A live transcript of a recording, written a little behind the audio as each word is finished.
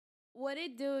What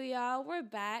it do, y'all? We're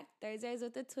back. Thursdays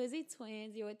with the Twizzy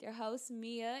Twins. You're with your host,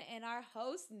 Mia, and our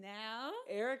host now,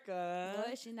 Erica.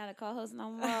 Boy, she's not a co-host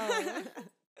no more.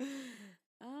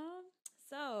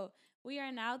 So we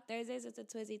are now Thursdays with the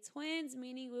Twizzy Twins,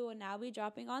 meaning we will now be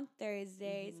dropping on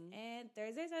Thursdays. And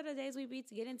Thursdays are the days we be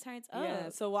getting turned up. Yeah,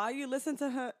 so while you listen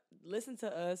to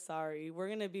us, we're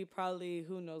gonna be probably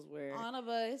who knows where. All of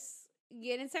us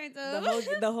getting turned up.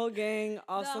 The whole gang,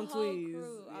 awesome the whole tweets.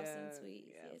 Crew, yeah, awesome tweets.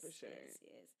 Yeah, yes, for sure. Yes.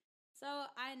 So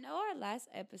I know our last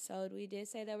episode we did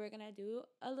say that we're gonna do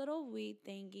a little weed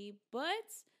thingy, but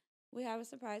we have a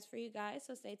surprise for you guys.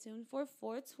 So stay tuned for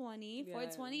 420. Yeah.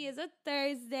 420 is a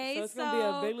Thursday, so it's gonna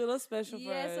be a big little special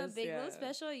for us. Yes, a big little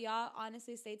special. Y'all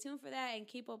honestly stay tuned for that and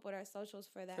keep up with our socials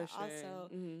for that for sure. also.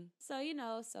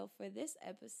 So so for this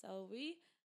episode we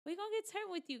gonna get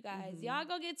turned with you guys. Y'all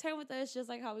gonna get turned with us just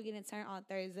like how we getting turned on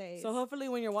Thursdays. So hopefully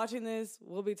when you're watching this,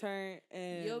 we'll be turned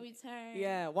and you'll be turned.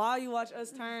 Yeah, while you watch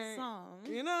us turn.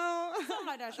 You know? Something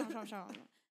like that.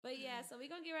 But yeah, so we're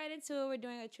gonna get right into it. We're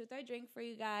doing a truth or drink for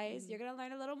you guys. You're gonna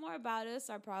learn a little more about us,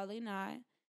 or probably not.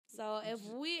 So if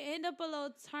we end up a little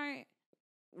turn,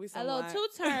 a little too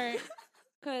turn,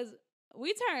 cause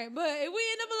we turn. But if we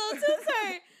end up a little too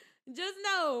turn, just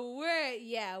know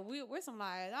we're some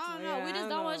liars. I don't know. We just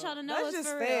don't want y'all to know That's us just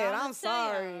for fair. real. I'm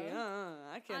sorry.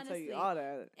 I can't tell you all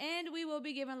that. And we will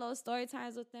be giving little story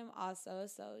times with them also.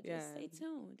 So just stay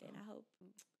tuned. And I hope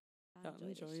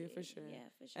enjoy it for sure. Yeah,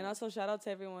 for sure. And also shout out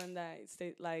to everyone that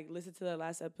listen to the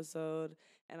last episode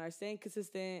and are staying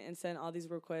consistent and send all these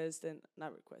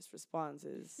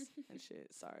responses and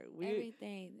shit. Sorry.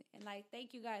 Everything. And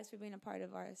thank you guys for being a part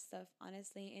of our stuff,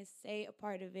 honestly, and stay a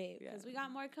part of it. Because we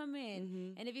got more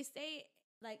coming. And if you stay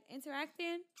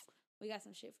interacting, we got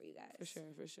some shit for you guys. For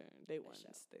sure. Day one.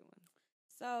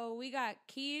 So we got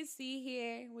Key C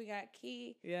here. We got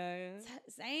Key. Yeah.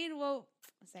 Saying what?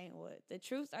 The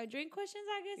truth or drink questions,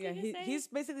 I guess you can say. He's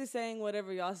basically saying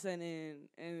whatever y'all sent in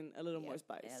and a little more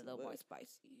spicy. Yeah, a little more spicy.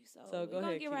 So go we're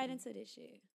going to get right into this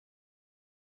shit.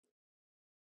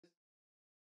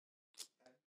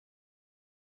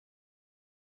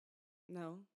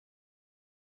 No.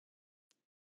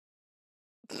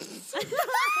 That's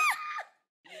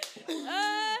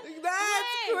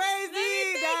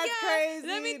crazy.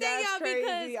 Let me think, y'all,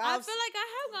 because I feel like I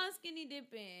have gone skinny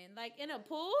dipping, in a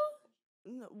pool.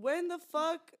 When the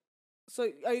fuck? So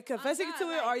are you confessing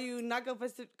to it, or are you not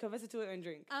confessing to it and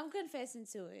drink? I'm confessing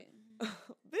to it,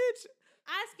 bitch.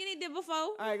 I skinny dipped before.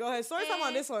 All right, go ahead. Story time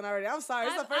on this one already. I'm sorry,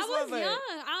 it's the first one. I was young.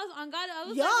 I was on God. I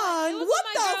was young. What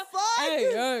the fuck?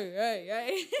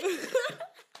 Hey.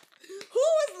 Who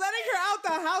was letting her out the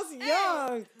house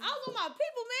young? I was with my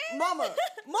people, man. Mama,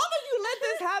 you let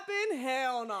this happen?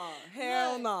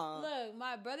 Hell no. Look,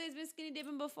 my brother's been skinny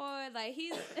dipping before.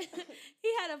 He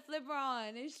had a flipper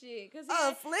on and shit.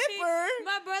 A flipper?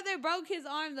 My brother broke his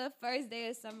arm the first day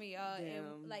of summer, y'all.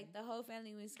 Damn. And the whole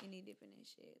family went skinny dipping and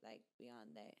shit.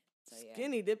 Beyond that. So, yeah.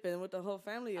 Skinny dipping with the whole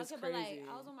family is crazy.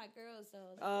 But I was with my girls, so.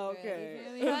 Okay. You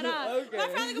feel me? Hold on. Okay. My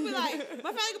family could be like,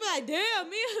 damn,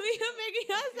 me making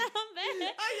us sound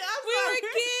bad. We were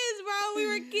kids, bro. We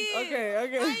were kids. Okay. I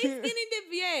ain't skinny dip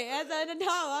yet as an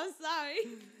adult. I'm sorry.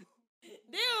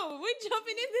 Damn, we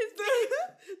jumping in this thing.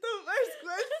 The first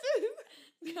question.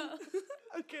 Go.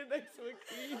 Okay, next one,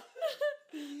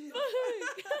 please.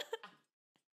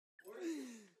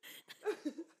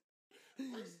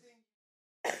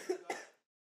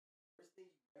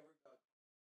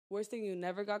 Worst thing you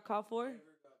never got caught for?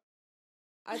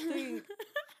 I think.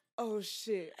 Oh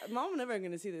shit! Mom never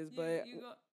gonna see this, but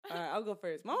all right, I'll go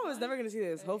first. Mom was never gonna see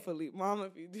this. Okay. Hopefully, Mom,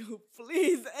 if you do,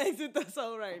 please exit the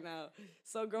show right now.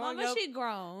 So growing up, she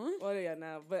grown. What are you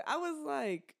now? But I was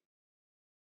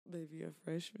maybe a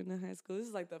freshman in high school. This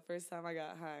is the first time I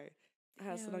got high. I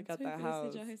had snuck out that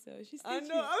house. I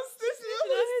know, I'm stitching on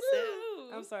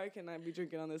herself. I'm sorry, I cannot be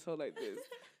drinking on this hoe like this.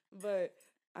 But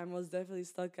I most definitely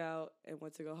stuck out and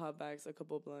went to go hot bags a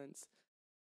couple blunts.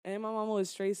 And my mama was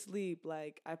straight sleep.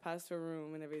 I passed her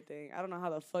room and everything. I don't know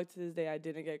how the fuck to this day I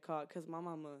didn't get caught because my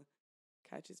mama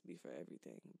catches me for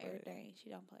everything. Everything. She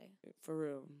don't play. For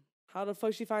real. How the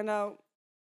fuck she find out?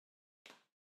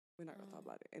 We're not gonna talk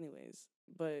about it. Anyways.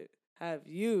 But have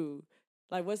you,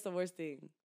 what's the worst thing?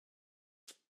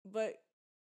 But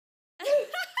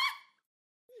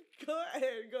go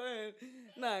ahead.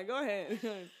 Nah, go ahead.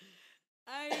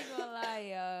 I ain't gonna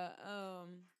lie,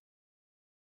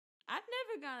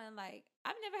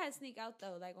 I've never had sneak out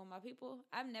though. On my people,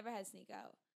 I've never had sneak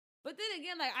out. But then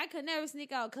again, I could never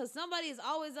sneak out because somebody is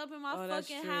always up in my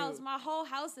fucking house. My whole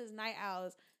house is night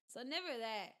owls, so never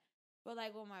that. But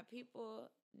with my people,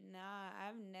 nah,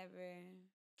 I've never.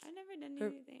 I never done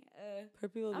anything. I'm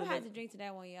gonna have to drink to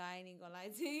that one, y'all. I ain't even gonna lie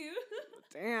to you.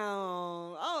 Damn.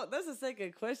 Oh, that's the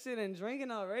second question, and drinking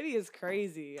already is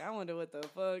crazy. I wonder what the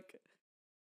fuck.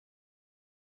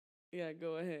 Yeah,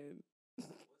 go ahead.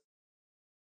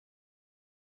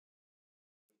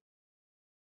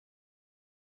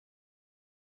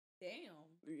 Damn.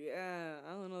 Yeah,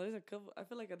 I don't know. There's a couple. I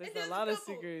feel like there's a lot of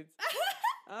secrets.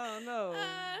 I don't know.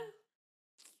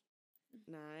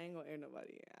 Nah, I ain't gonna air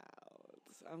nobody out.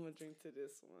 I'm gonna drink to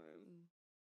this one.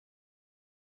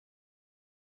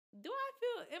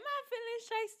 Am I feeling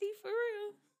shiesty for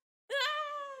real?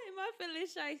 Am I feeling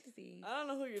shiesty? I don't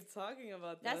know who you're talking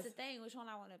about. That's the thing. Which one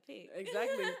I want to pick?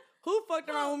 Exactly. Who fucked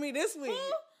around with me this week?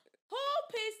 Who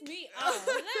pissed me off?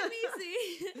 Let me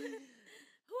see.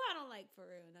 Who I don't like for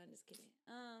real? No, I'm just kidding.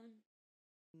 I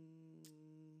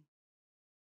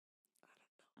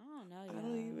don't know. I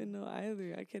don't even know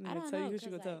either. I can't even tell you who she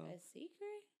gonna tell. A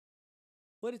secret?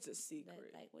 What is a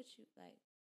secret? Like what you like,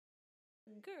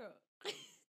 girl?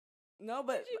 No,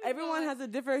 but everyone has a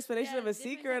different explanation of a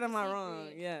secret. Am I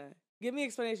wrong? Yeah. Give me an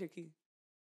explanation, Key.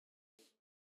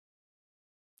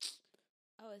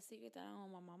 Oh, a secret that I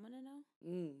don't want my mama to know?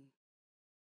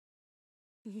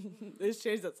 Let's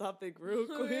change the topic real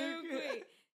quick.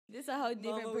 This a whole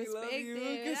different perspective.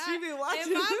 Because she been watching.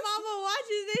 And my mama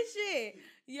watches this shit.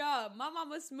 Yo, my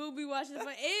mama smooth be watching this.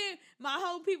 And my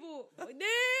whole people. Damn,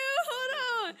 hold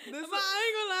on. I ain't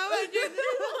gonna lie. I'm gonna drink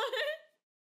this one.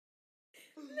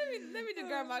 Let me just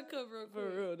grab my cup real quick. For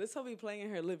real. This hoe be playing in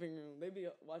her living room. They be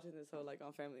watching this hoe like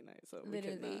on family night. So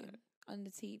literally on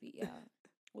the TV, yeah.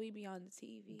 We be on the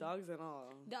TV. Dogs and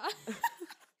all.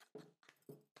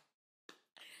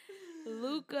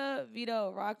 Luca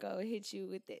Vito Rocco hit you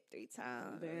with it 3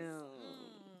 times. Damn.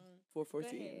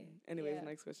 414. Anyways,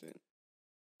 next question.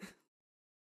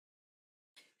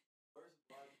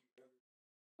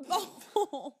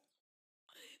 Oh,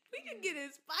 we can get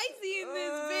it spicy in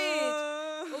this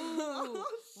bitch. Ooh,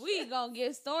 we gonna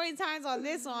get story times on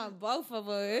this one, both of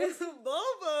us.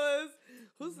 Both of us.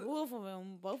 Both of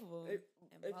them. Both of them.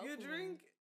 If you drink,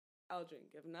 I'll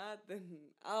drink. If not, then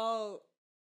I'll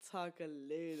talk a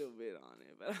little bit on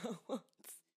it, but I won't.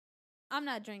 I'm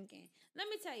not drinking. Let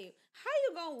me tell you, how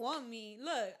you gonna want me? Look,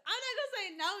 I'm not gonna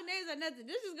say no names or nothing.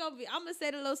 This is gonna be, I'm gonna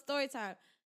say the little story time.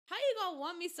 How you gonna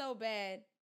want me so bad?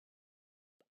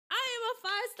 I am a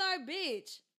 5-star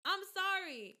bitch. I'm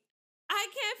sorry. I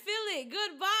can't feel it.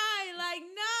 Goodbye. Like,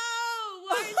 no.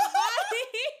 Where's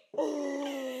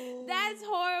That's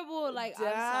horrible. Like,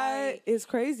 I'm sorry. It's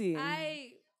crazy.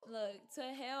 Look, to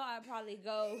hell I probably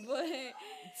go, but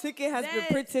ticket has been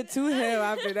printed to hell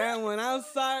after that one. I'm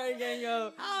sorry,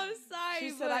 Gango. I'm sorry.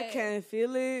 She said I can't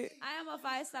feel it. I am a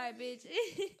 5-star bitch.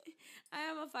 I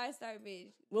am a 5-star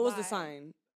bitch. What was the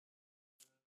sign?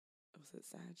 Was it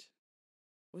Sag?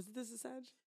 Was it this a Sag?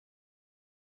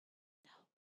 No.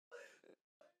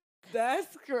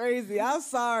 That's crazy. I'm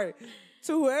sorry.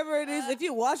 To whoever it is, if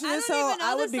you're watching this show,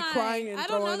 I would be crying and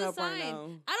throwing up right now.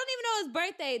 I don't even know his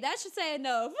birthday. That should say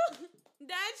enough.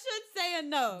 That should say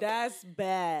enough. That's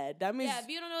bad. That means if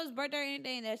you don't know his birthday or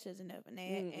anything, that's just enough.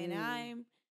 And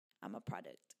I'm a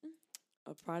product.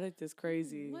 A product is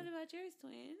crazy. What about yours,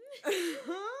 twin?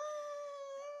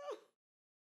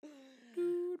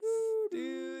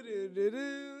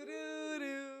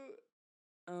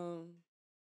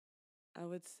 I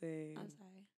would say I'm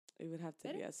sorry. It would have to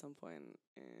be at some point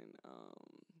in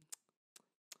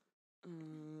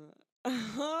y'all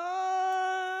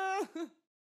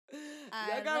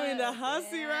got me in the hot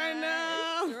seat right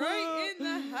now. Right in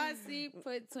the hot seat.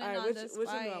 Put twin on the spot. Which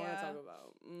one do I want to talk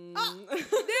about? Oh,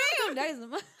 damn.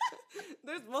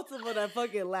 There's multiple that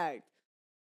fucking lagged.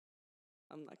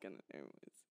 I'm not gonna.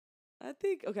 Anyways, I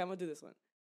think. Okay, I'm gonna do this one.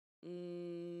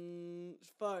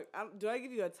 Fuck. Do I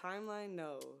give you a timeline?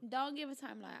 No. Don't give a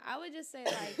timeline. I would just say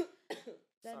like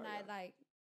the night, like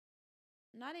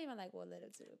not even like what led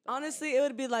up to it. Honestly, it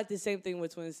would be like the same thing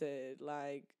what Twin said.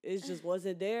 Like it just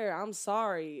wasn't there. I'm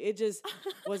sorry. It just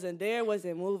wasn't there.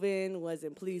 Wasn't moving.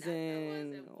 Wasn't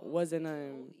pleasing. Wasn't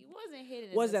You wasn't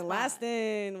hitting. Wasn't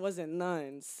lasting. Wasn't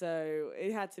none. So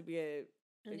it had to be a.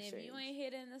 And if you ain't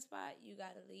hitting the spot, you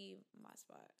gotta leave my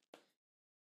spot.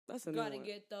 That's a gotta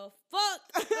get the fuck.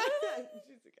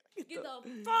 Get the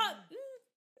fuck.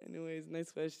 Anyways,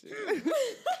 next question.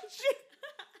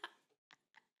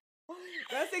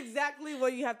 That's exactly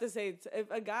what you have to say.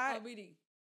 If a guy,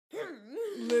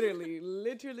 literally.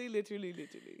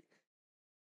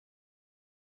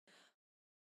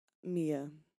 Mia.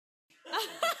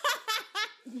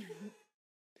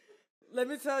 Let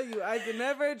me tell you, I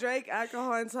never drank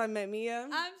alcohol until I met Mia.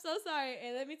 I'm so sorry.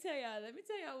 And let me tell y'all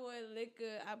what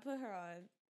liquor I put her on.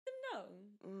 know?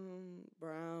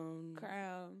 Brown.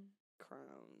 Crown.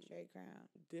 Straight crown.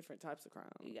 Different types of crown.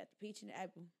 You got the peach and the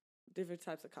apple. Different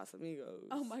types of Casamigos.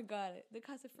 Oh my God. The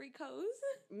Casafricos.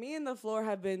 Me and the floor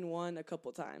have been one a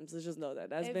couple times. Let's just know that.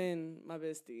 That's been my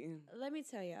bestie. Let me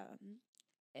tell y'all.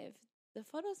 If the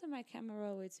photos in my camera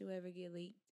roll were to ever get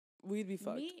leaked, we'd be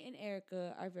fucked. Me and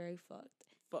Erica are very fucked.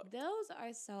 Those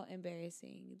are so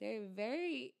embarrassing. They're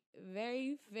very,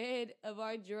 very fed of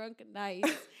our drunk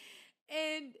nights.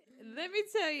 And let me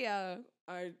tell y'all.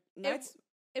 Our nights...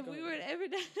 If we were to ever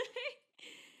die,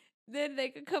 then they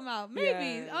could come out.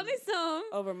 Maybe. Yeah. Only some.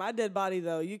 Over my dead body,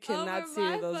 though. You cannot see those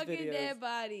videos. Over my fucking dead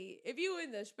body. If you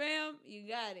in the spam, you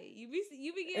got it. You be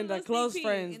getting in the close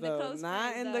friends, though.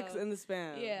 Not in the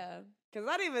spam. Yeah. Because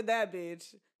not even that,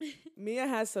 bitch. Mia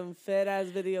has some fed-ass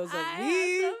videos of me. I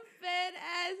have some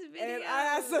fed-ass videos. And I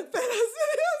have some fed-ass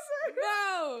videos.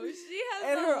 Bro, she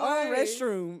has in her own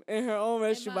restroom. In her own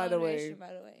restroom, by the way.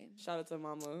 Shout out to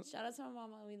mama. Shout out to my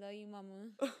mama. We love you, mama.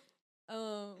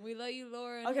 We love you,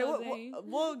 Laura. Okay,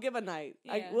 we'll give a night.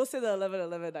 Yeah. We'll say the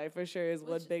 11/11 night for sure is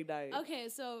one big night. Okay,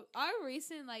 so our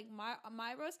recent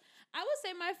my roast, I would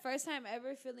say my first time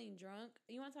ever feeling drunk.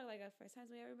 You want to talk our first times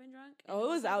we ever been drunk? Oh, it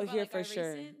was out here for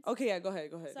sure. Recent? Okay, yeah, go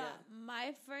ahead. So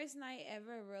my first night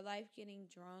ever real life getting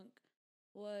drunk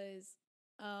was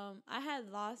I had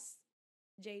lost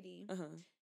JD,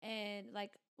 and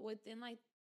within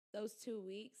those 2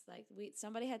 weeks,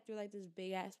 somebody had threw this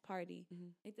big ass party,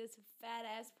 this fat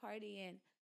ass party, and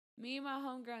me and my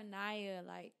homegirl Naya,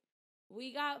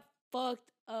 we got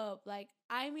fucked up.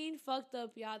 I mean fucked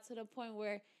up, y'all, to the point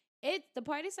where the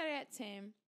party started at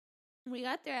 10. We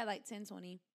got there at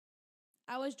 10:20.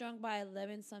 I was drunk by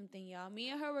 11 something, y'all. Me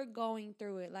and her were going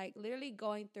through it, literally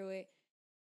going through it.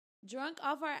 Drunk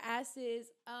off our asses.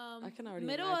 I can already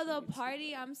middle of the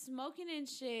party, I'm smoking and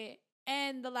shit.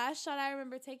 And the last shot I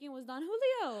remember taking was Don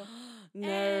Julio.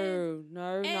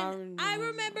 No. I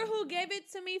remember who gave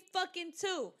it to me fucking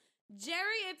too.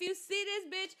 Jerry, if you see this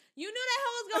bitch, you knew that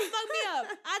hoe was gonna fuck me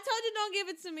up. I told you don't give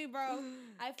it to me, bro.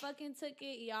 I fucking took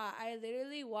it, y'all. I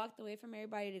literally walked away from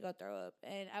everybody to go throw up.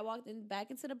 And I walked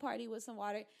back into the party with some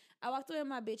water. I walked away with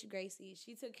my bitch Gracie.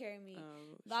 She took care of me.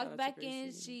 Logged back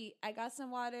in. I got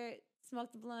some water,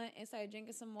 smoked the blunt, and started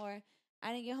drinking some more.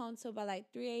 I didn't get home till about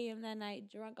 3 a.m. that night,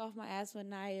 drunk off my ass with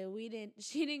Naya.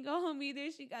 She didn't go home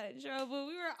either. She got in trouble.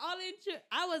 We were all in trouble.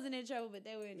 I wasn't in trouble, but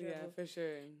they were in trouble. Yeah, for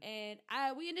sure. And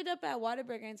we ended up at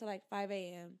Whataburger until 5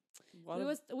 a.m.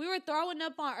 We were throwing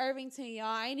up on Irvington, y'all.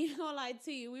 I ain't even gonna lie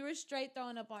to you. We were straight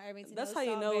throwing up on Irvington. That's how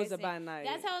you know it was a bad night.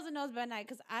 That's how it was a bad night,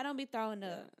 because I don't be throwing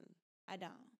up. I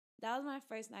don't. That was my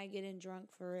first night getting drunk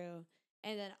for real.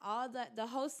 And then the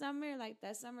whole summer,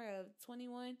 that summer of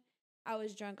 21, I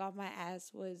was drunk off my ass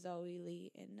with Zoe,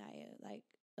 Lee, and Naya.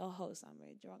 The whole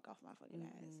summer, drunk off my fucking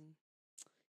ass.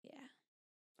 Yeah.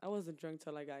 I wasn't drunk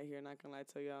till I got here, not gonna lie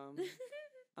to y'all.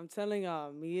 I'm telling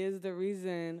y'all, me is the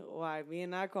reason why me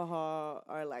and alcohol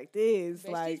are like this.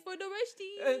 Besties for the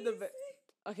besties.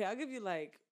 Okay, I'll give you nah.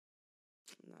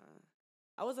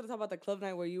 I was gonna talk about the club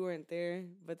night where you weren't there,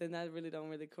 but then that really don't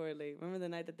correlate. Remember the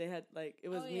night that they had it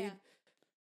was me?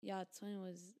 Y'all twin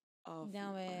was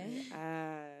down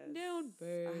bad. Down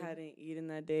bad. I hadn't eaten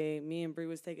that day. Me and Bree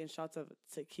was taking shots of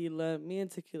tequila. Me and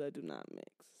tequila do not mix.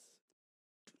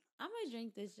 I'm gonna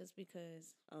drink this just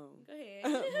because. Go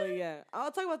ahead. But yeah,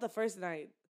 I'll talk about the first night.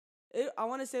 I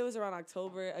want to say it was around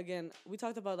October. Again, we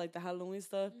talked about the Halloween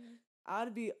stuff. Mm-hmm.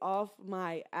 I'd be off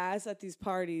my ass at these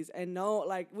parties, and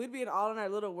we'd be all in our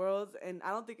little worlds, and I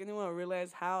don't think anyone would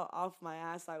realize how off my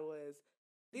ass I was.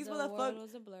 The world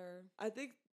was a blur. I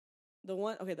think the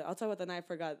one. Okay, I'll talk about the night. I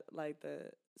forgot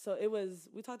So it was.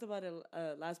 We talked about it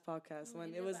last podcast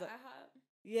when it was.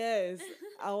 Yes,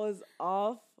 I was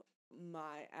off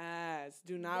my ass.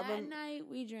 Do not that night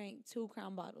we drank 2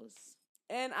 Crown bottles.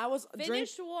 And I was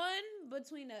finished one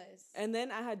between us. And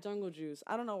then I had jungle juice.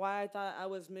 I don't know why I thought I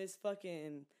was Miss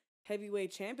fucking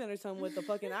heavyweight champion or something with the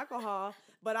fucking alcohol,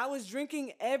 but I was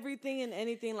drinking everything and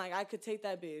anything I could take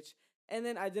that bitch. And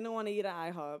then I didn't want to eat at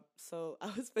IHOP, so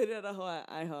I was spitting at a whole at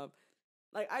IHOP.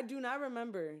 I do not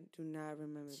remember. She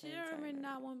don't remember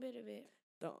not one bit of it.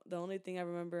 The only thing I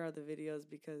remember are the videos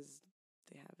because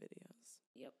they have videos.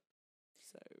 Yep.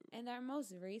 So. And our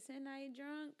most recent night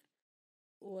drunk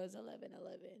was 11/11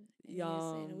 in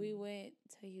Houston. We went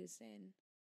to Houston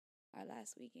our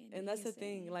last weekend. And that's the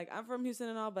thing. I'm from Houston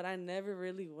and all, but I never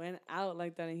really went out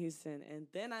like that in Houston. And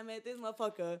then I met this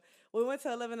motherfucker. We went to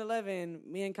 11/11.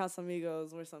 Me and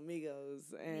Casamigos were some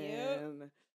amigos.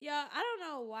 And yeah, I don't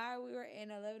know why we were in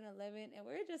 11/11 and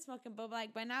we were just smoking, but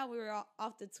by now we were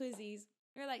off the Twizzies.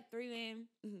 We were 3 in.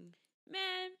 Mm-hmm.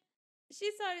 Man,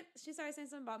 she started saying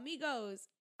something about Migos.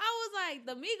 I was like,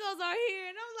 the Migos are here.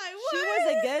 And I'm like, what? She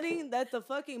wasn't getting that the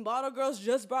fucking bottle girls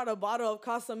just brought a bottle of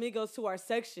Casamigos to our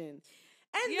section.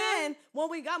 And then, when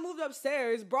we got moved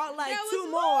upstairs, brought like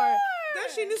two more. Then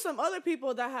she knew some other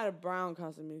people that had a brown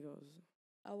Casamigos.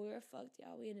 Oh, we were fucked,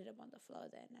 y'all. We ended up on the floor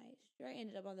that night. Straight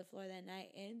ended up on the floor that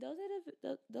night. And those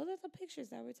are the pictures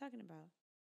that we're talking about.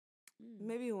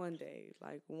 Maybe one day.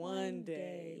 Like, one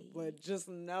day. But just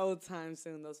no time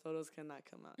soon. Those photos cannot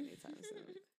come out anytime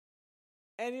soon.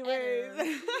 Anyways.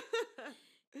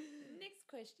 Next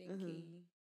question, Key.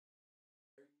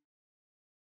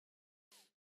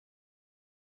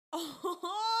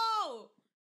 Oh!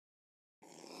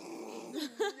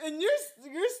 And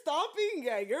you're stomping?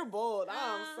 Yeah, you're bold.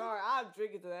 I'm sorry. I'm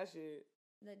drinking to that shit.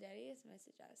 The dirtiest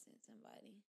message I sent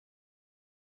somebody.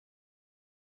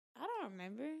 I don't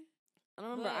remember. I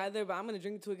don't remember either, but I'm going to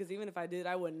drink to it because even if I did,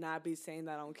 I would not be saying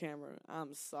that on camera.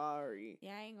 I'm sorry.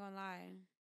 Yeah, I ain't going to lie.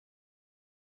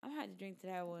 I'm going to have to drink to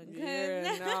that one.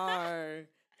 Yeah,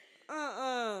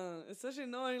 no. Especially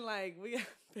knowing, like, we got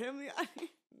family out here.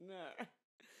 No.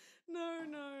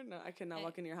 I cannot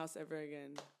walk in your house ever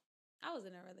again. I was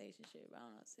in a relationship. I don't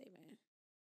know what to say, man.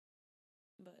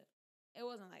 But it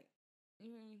wasn't like,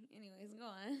 anyways, go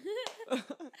on.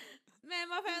 Man,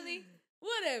 my family,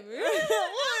 whatever. I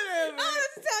don't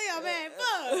have to tell y'all, man.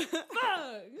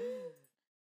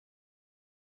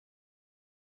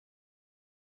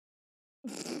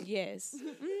 Fuck. Yes.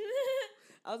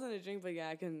 I was gonna drink, but yeah,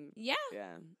 I can. Yeah.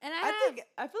 And I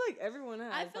feel like everyone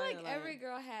has. I feel like every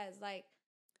girl has, like,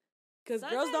 because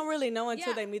girls don't really know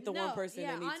until they meet the one person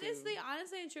they need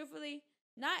honestly and truthfully,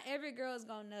 not every girl is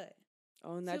gonna nut.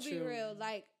 Oh, and that's true. To be real,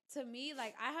 like, to me,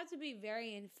 like, I have to be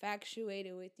very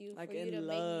infatuated with you like for you to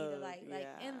make me like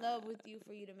in love with you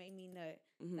for you to make me nut.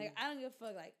 Mm-hmm. Like, I don't give a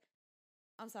fuck. Like,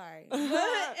 I'm sorry. But, and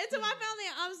to my family,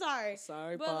 I'm sorry.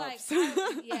 Sorry, but Pops.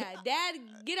 like, Dad,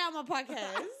 get out my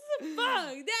podcast. Fuck,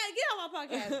 Dad, get out my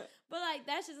podcast. But like,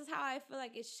 that's just how I feel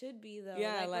like it should be, though.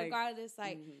 Yeah, like regardless,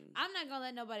 like, I'm not gonna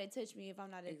let nobody touch me if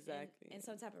I'm not in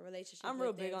some type of relationship. I'm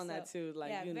real big on that too.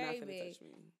 Like, you're not gonna touch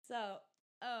me. So,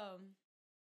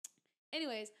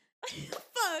 anyways,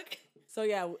 fuck. So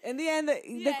yeah, in the end,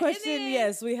 the question,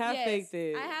 yes, we have faked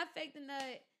it. I have faked the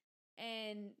nut.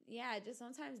 And yeah, just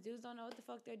sometimes dudes don't know what the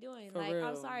fuck they're doing. For like, real.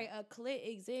 I'm sorry, a clit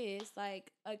exists.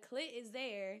 Like, a clit is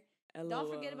there. LOL. Don't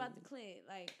forget about the clit.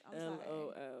 Like, I'm sorry.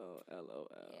 LOL.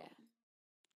 Yeah.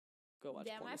 Go watch porn.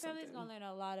 Yeah, my family's gonna learn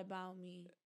a lot about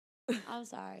me. I'm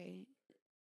sorry.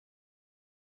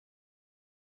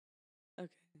 Okay.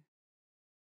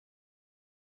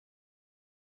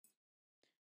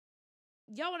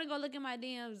 Y'all want to go look at my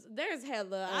DMs? There's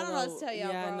hella. I don't know what to tell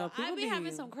y'all, bro. No, I be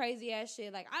having some crazy ass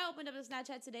shit. Like, I opened up a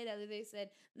Snapchat today that they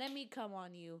said, "Let me come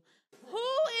on you." Who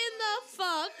in the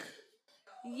fuck?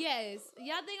 Yes.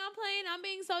 Y'all think I'm playing? I'm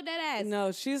being so dead ass.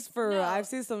 No, she's for real. I've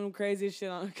seen some crazy shit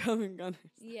on Coming Gunners.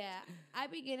 Yeah. I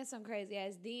be getting some crazy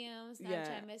ass DMs,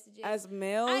 Snapchat messages. As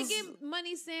males, I get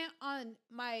money sent on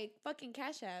my fucking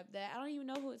Cash App that I don't even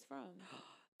know who it's from.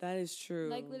 That is true.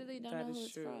 Like, literally don't know who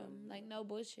it's from. Like, no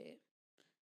bullshit.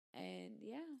 And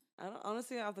yeah, I don't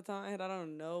honestly off the top of my head I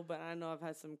don't know, but I know I've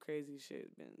had some crazy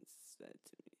shit been said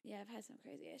to me. Yeah, I've had some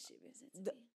crazy ass shit been said to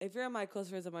me. If you're in my close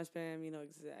friends of my spam, you know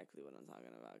exactly what I'm talking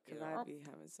about because I be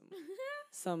having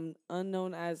some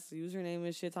unknown ass username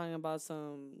and shit talking about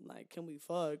some like, can we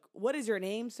fuck? What is your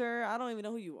name, sir? I don't even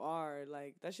know who you are.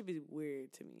 Like, that should be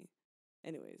weird to me.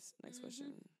 Anyways, next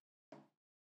question.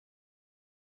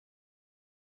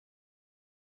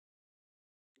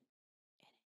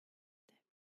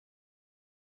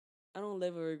 I don't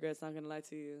live with regrets, not gonna lie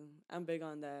to you. I'm big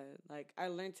on that. Like, I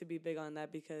learned to be big on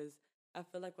that because I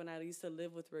feel like when I used to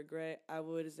live with regret, I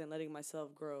wasn't letting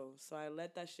myself grow. So I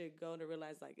let that shit go to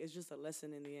realize, like, it's just a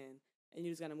lesson in the end. And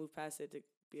you just gotta move past it to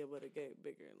be able to get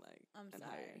bigger, like, I'm and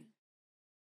sorry. Higher.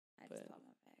 I just caught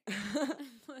my back.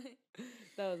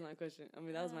 That was my question. I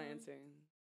mean, that was my answer.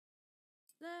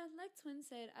 Like Twin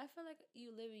said, I feel like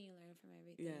you live and you learn from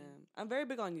everything. Yeah. I'm very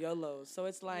big on YOLO. So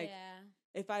it's like,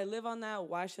 if I live on that,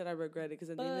 why should I regret it?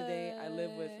 Because at the end of the day, I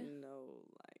live with no,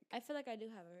 like. I feel like I do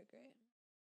have a regret.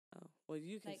 Oh, well,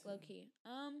 you can. Like, low key.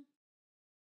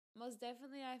 Most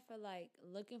definitely, I feel like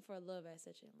looking for love at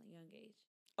such a young age.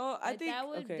 Oh, I think that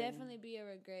would definitely be a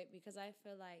regret because I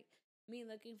feel like me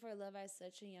looking for love at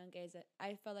such a young age,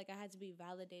 I felt like I had to be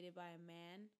validated by a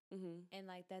man, and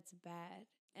like that's bad.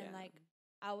 And like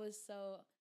I was so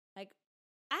like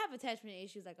I have attachment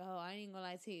issues. Like, oh, I ain't gonna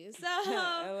lie to you. So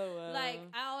like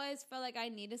I always felt like I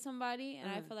needed somebody,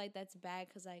 and I feel like that's bad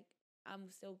because like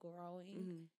I'm still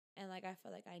growing, And, like, I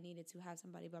felt like I needed to have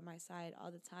somebody by my side all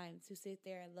the time to sit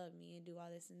there and love me and do all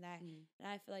this and that. And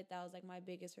I feel like that was, like, my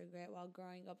biggest regret while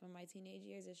growing up in my teenage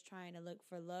years is trying to look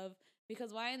for love.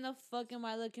 Because why in the fuck am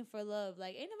I looking for love?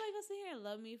 Like, ain't nobody gonna sit here and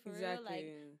love me for real. Like,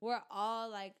 we're all,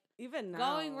 like, even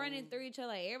now, running through each other.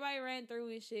 Like, everybody ran through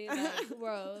and shit. Like,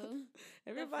 bro.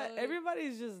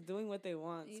 Everybody's just doing what they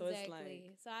want. Exactly. So it's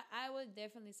like. So I would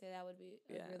definitely say that would be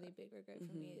a really big regret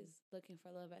for me is looking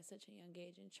for love at such a young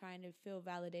age and trying to feel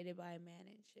validated by a man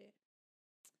and shit.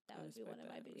 That would be one of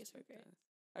my biggest regrets.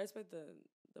 I respect the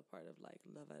part of, like,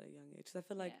 love at a young age. Because I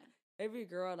feel like every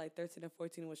girl, like, 13 and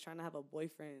 14 was trying to have a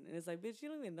boyfriend. And it's like, bitch, you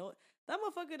don't even know. That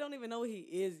motherfucker don't even know who he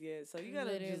is yet. So you got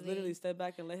to just literally step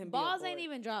back and let him Balls be ain't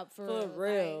even dropped for real. For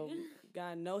real. Like,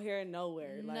 got no hair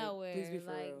nowhere. Like, nowhere. Please be for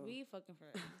like, real. Be fucking for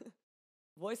real.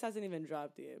 Voice hasn't even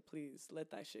dropped yet. Please, let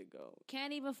that shit go.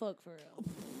 Can't even fuck for real.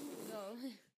 So,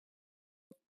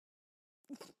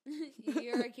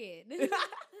 you're a kid.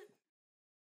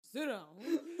 Sit down.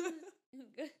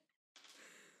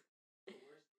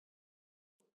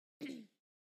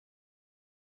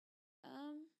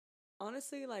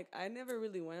 Honestly, like, I never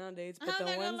really went on dates, but I'm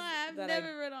the ones I've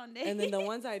never went on dates. And then the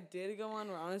ones I did go on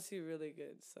were honestly really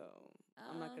good. So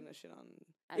I'm not gonna shit on,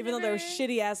 even though they were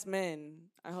shitty ass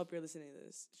men. I hope you're listening to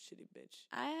this, shitty bitch.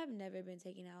 I have never been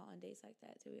taken out on dates like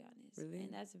that, to be honest. Really,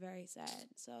 and that's very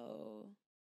sad. So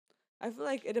I feel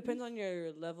like it depends on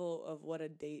your level of what a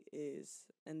date is,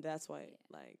 and that's why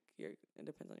like it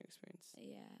depends on your experience.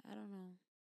 Yeah, I don't know.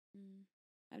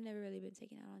 I've never really been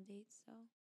taken out on dates, so.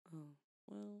 Oh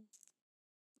well,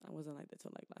 I wasn't like that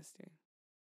till like last year.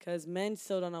 Cause men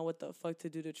still don't know what the fuck to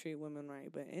do to treat women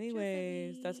right. But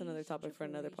anyways, that's another topic for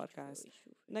another podcast.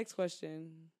 Next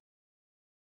question.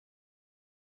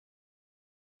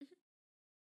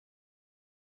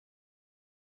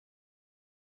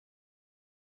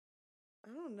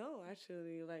 I don't know,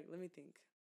 actually. Like, let me think.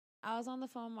 I was on the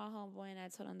phone with my homeboy and I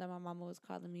told him that my mama was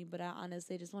calling me, but I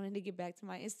honestly just wanted to get back to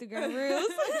my Instagram reels.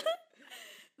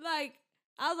 Like,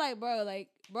 I was like,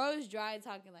 bro is dry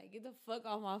talking. Like, get the fuck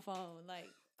off my phone. Like,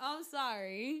 I'm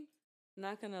sorry.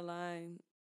 Not gonna lie.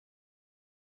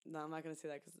 No, I'm not gonna say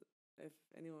that because if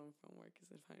anyone from work is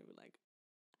gonna probably be like,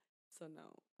 so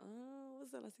no.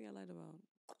 What's the last thing I lied about?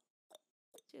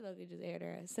 She lucky just aired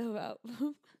her ass so out.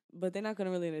 But they're not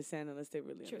gonna really understand unless they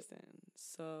really understand.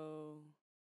 So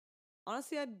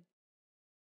honestly, I'd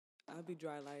be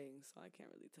dry lying, so I can't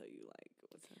really tell you like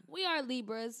what's happening. We are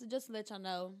Libras, just to let y'all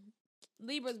know.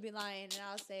 Libras be lying, and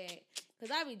I'll say it.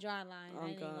 Because I be dry lying. I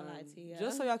ain't even gonna lie to you.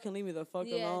 Just so y'all can leave me the fuck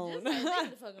alone. Just like, leave me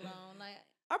the fuck alone. Like,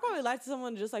 I probably lied to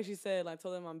someone just like she said, like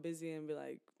told them I'm busy and be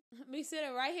like, be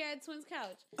sitting right here at Twin's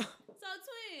couch. So Twin.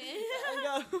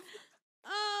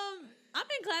 I'm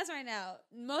in class right now.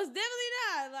 Most definitely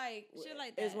not. Like, shit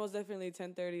like that. It's most definitely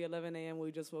 10:30, 11 a.m.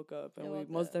 We just woke up. And we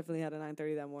most definitely had a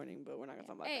 9:30 that morning, but we're not going to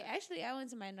talk about that. Hey, actually, I went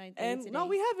to my 9:30 and today. No,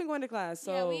 we have been going to class.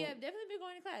 So. Yeah, we have definitely been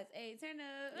going to class. Hey, turn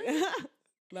up.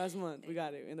 Last month. We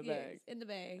got it. In the bag. In the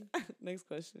bag. Next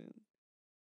question.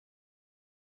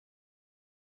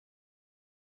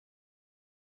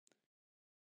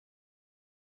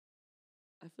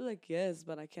 I feel like yes,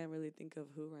 but I can't really think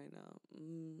of who right now.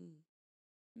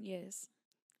 Yes.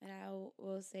 And I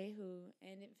will say who.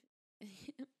 And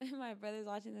if my brother's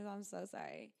watching this, I'm so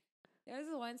sorry. There was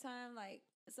this one time, like,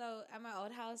 so at my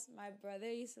old house, my brother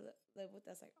used to live with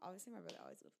us. Like, obviously, my brother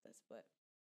always lived with us. But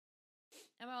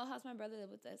at my old house, my brother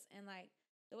lived with us. And, like,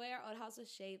 the way our old house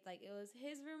was shaped, like, it was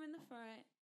his room in the front,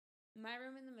 my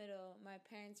room in the middle, my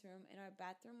parents' room, and our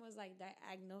bathroom was, like,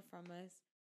 diagonal from us.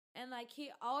 And, like,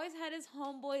 he always had his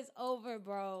homeboys over,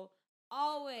 bro.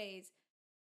 Always.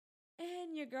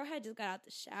 And your girl had just got out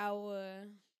the shower.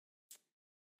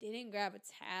 Didn't grab a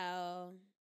towel.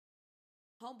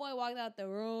 Homeboy walked out the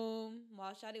room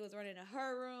while Shawty was running to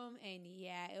her room. And,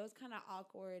 yeah, it was kind of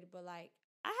awkward. But, like,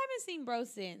 I haven't seen bro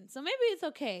since. So, maybe it's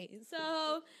okay.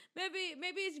 So, maybe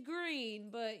it's green.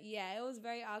 But, yeah, it was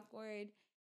very awkward.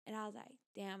 And I was like,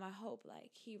 damn, I hope,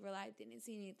 like, he realized didn't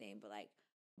see anything. But, like,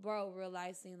 bro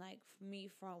realizing, like, me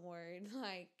frontward,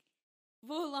 like,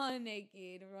 full on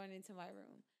naked, run into my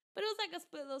room. But it was, like, a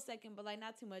split little second, but, like,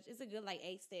 not too much. It's a good, like,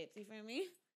 8 steps, you feel me?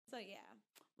 So, yeah,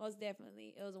 most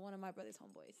definitely. It was one of my brother's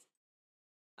homeboys.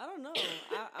 I don't know.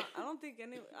 I don't think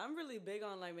I'm really big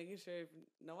on, like, making sure if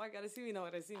nobody got to see me,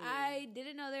 nobody got to see me. I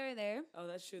didn't know they were there. Oh,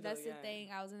 that's true, though. That's the thing.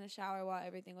 I was in the shower while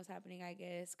everything was happening, I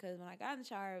guess, because when I got in the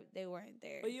shower, they weren't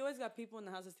there. But you always got people in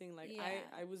the house that's thing, like,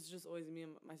 I was just always me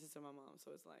and my sister and my mom,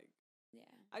 so it's like, yeah.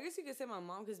 I guess you could say my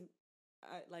mom, because,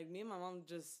 like, me and my mom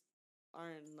just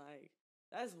aren't, like,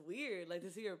 That's weird. Like,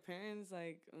 to see your parents,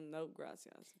 like, no,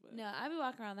 gracias. But. No, I be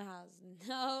walking around the house.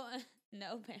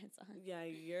 No pants on. Yeah,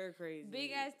 you're crazy.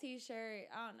 Big ass t-shirt.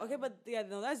 I don't know. Okay, but yeah,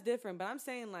 no, that's different. But I'm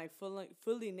saying like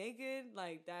fully naked,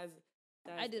 like that's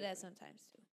I do that sometimes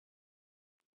too.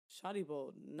 Shoddy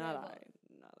bold, not I.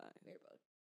 Very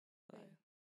bold.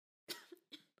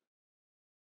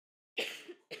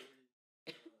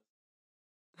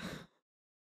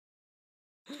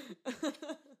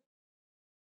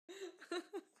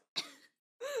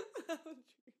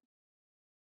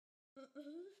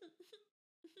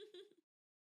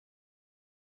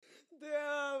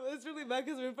 Damn, it's really bad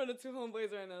because we're in front of two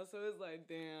homeboys right now, so it's like,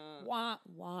 damn.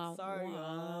 Wow. Sorry,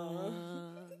 y'all.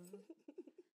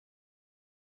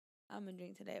 I'm gonna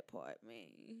drink to that part,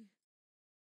 man.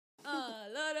 Oh,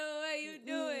 love the way you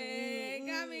do it.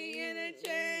 Got me in a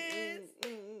trance.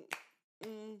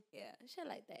 Yeah, shit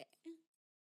like that.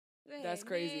 That's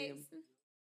crazy.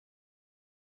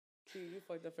 You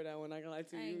fucked up for that one. I ain't gonna lie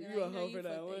to you. You a hoe for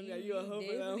that one. Yeah, you a hoe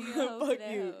for that one. Fuck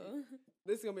you.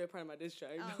 This is gonna be a part of my diss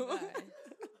track. Oh,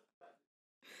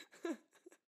 God.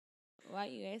 Why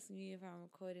you asking me if I'm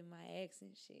recording my ex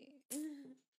and shit?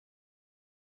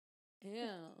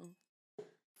 Yeah.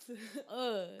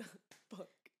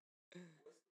 Fuck.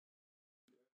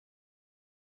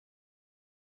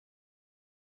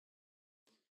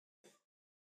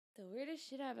 The weirdest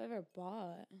shit I've ever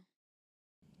bought.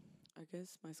 I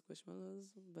guess my Squishmallows,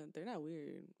 but they're not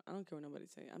weird. I don't care what nobody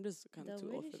say. I'm just kind of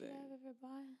too old for that. The weirdest shit I've ever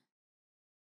bought?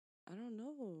 I don't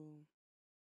know.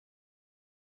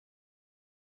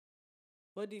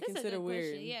 What do you consider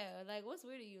weird? Question. Yeah, like what's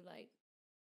weird to you? Like,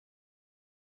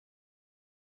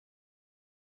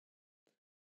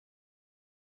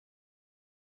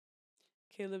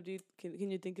 Caleb,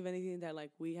 can you think of anything that like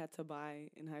we had to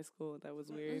buy in high school that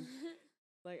was weird?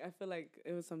 Like, I feel like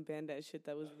it was some bandit shit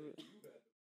that was weird.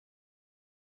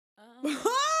 Did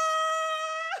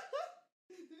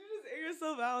you just air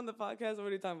yourself out on the podcast? What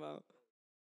are you talking about?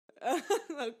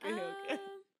 Okay.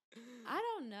 I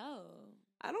don't know.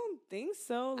 I don't think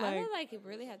so. I don't like it.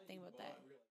 Really had to think about that.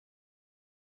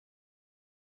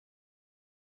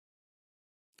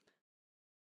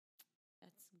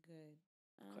 That's good.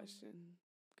 Question.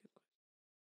 Good question.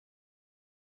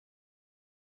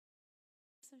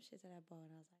 Some shit that I bought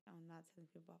and I was like, I'm not telling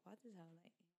people about this. I was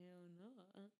like, hell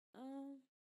no.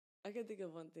 I can think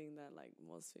of one thing that like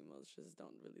most females just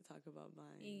don't really talk about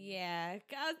buying. Yeah,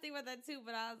 I was thinking about that too,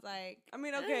 but I was like, I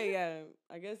mean, okay, yeah,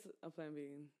 I guess a plan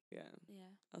B. Yeah,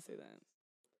 I'll say that.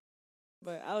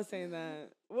 But I was saying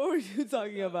that. What were you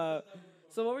talking about?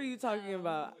 So what were you talking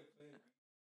about?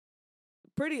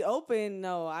 Pretty open.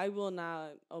 No, I will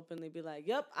not openly be like,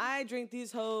 "Yep, I drink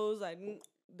these hoes." Like,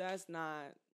 that's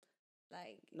not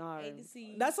like. No.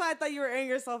 That's why I thought you were airing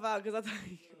yourself out because I thought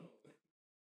you.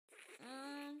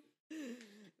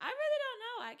 I really don't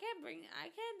know. I can't think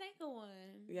of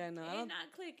one. Yeah, no. It's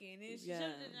not clicking. It's just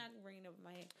not bringing up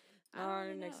my head.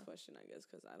 Our next question, I guess,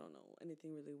 because I don't know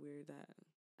anything really weird that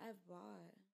I've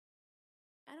bought.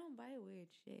 I don't buy weird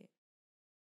shit.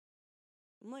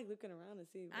 I'm like looking around to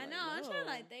see. I know. I'm trying to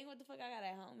like think what the fuck I got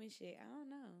at home and shit. I don't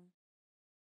know.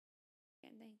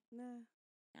 Can't think. Nah.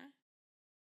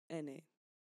 NA.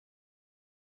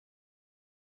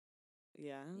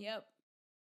 Yeah. Yep.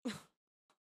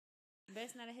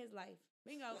 Best night of his life.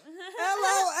 Bingo. LOL.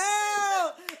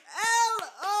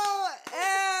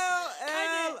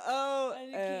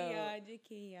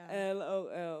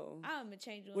 LOL. I'm gonna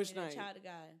change you into a child of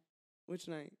God. Which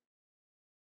night?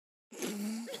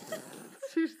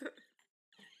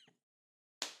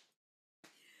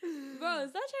 Bro,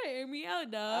 stop trying to air me out,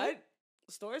 dog.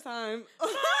 Story time.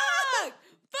 Fuck.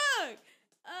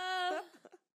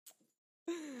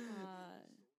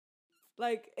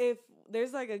 Like if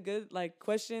there's like a good like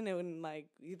question and like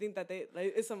you think that they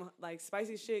like it's some like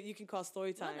spicy shit, you can call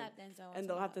story time and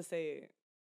they'll have to say it.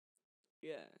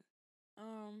 Yeah. I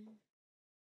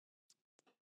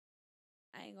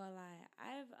ain't gonna lie.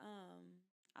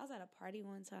 I was at a party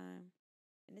one time,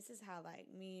 and this is how like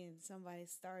me and somebody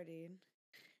started.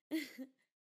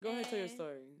 Go ahead, tell your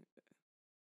story.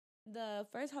 The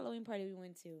first Halloween party we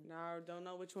went to. No, I don't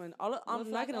know which one.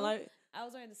 I'm not gonna lie. I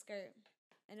was wearing the skirt.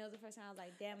 And it was the first time I was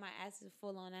like, damn, my ass is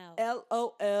full on out.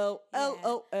 LOL.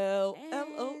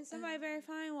 And somebody very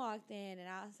fine walked in, and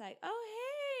I was like, oh,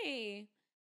 hey.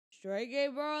 Straight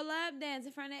gave bro a lap dance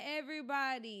in front of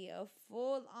everybody. A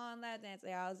full-on lap dance.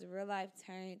 Like, I was real life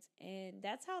turned, and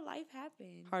that's how life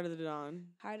happened. Heart of the Dawn.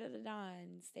 Heart of the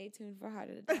Dawn. Stay tuned for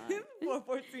Heart of the Dawn.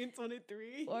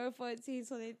 4/14/23.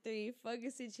 4/14/23.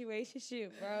 Fucking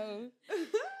situationship, bro.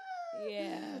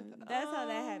 Yeah, that's how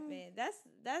that happened. That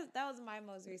was my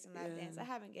most recent lap dance. I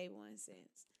haven't gave one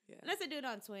since. Yeah. Unless I do it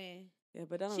on Twin. Yeah,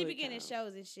 but that she be getting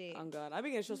shows and shit. Oh God, I be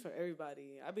getting shows for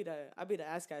everybody. I be the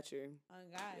ass catcher. Oh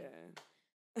God. Yeah.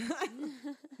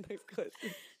 Next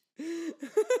question.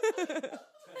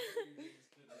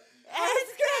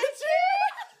 Ass catcher.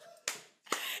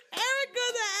 Erica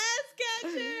the ass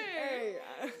catcher. Hey.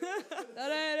 Throw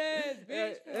that ass,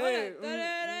 bitch. Hey. Throw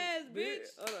that ass, bitch.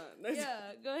 Hold on.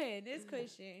 Yeah, go ahead. Next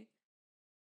question.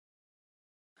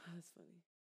 Oh, that's funny.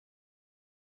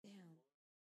 Damn.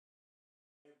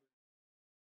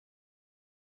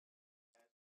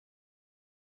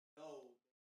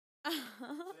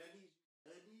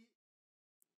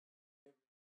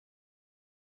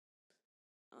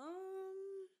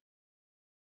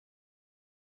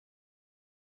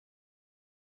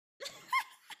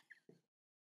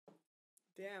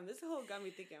 Damn, this whole got me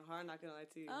thinking hard, not gonna lie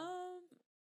to you.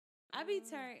 I be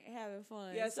having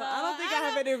fun. Yeah, so I don't think I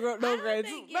have any regrets. No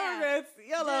regrets.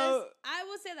 Yellow. I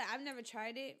will say that I've never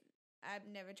tried it.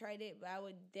 But I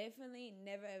would definitely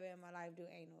never ever in my life do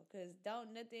anal. Cause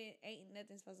ain't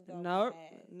nothing supposed to go.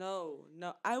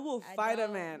 No. I will fight a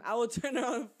man. I will turn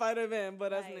around and fight a man, but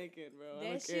that's naked, bro. I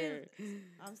don't care.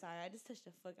 I'm sorry, I just touched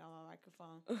the fuck out my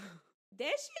microphone. That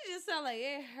shit just sound like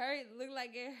it hurt. Look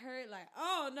like it hurt. Like,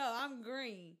 oh no, I'm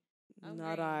green.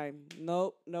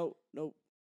 Nope.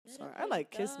 Sorry, I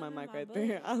kiss my mic right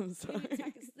there. I'm sorry. We be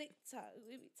talking slick talk.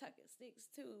 We be talking sticks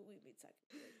too. We be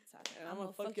talking talk. I'm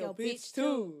gonna fuck your bitch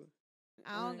too.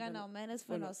 I don't got no manners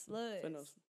for no sluts.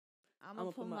 I'm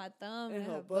gonna put my thumb in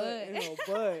her butt. In her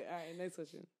butt. All right, next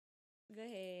question. Go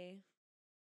ahead.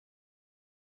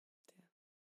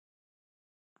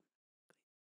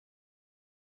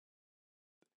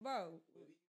 Bro. So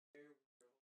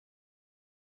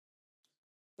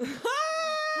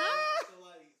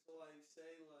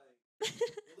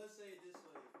let's say it this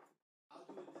way. I'll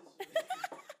do it this way.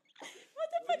 What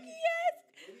the fuck you ask?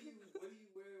 What do you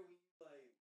wear when you pull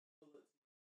it?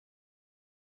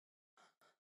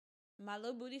 My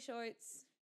little booty shorts.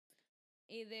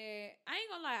 Either I ain't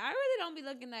gonna lie, I really don't be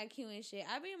looking that cute and shit.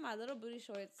 I be in my little booty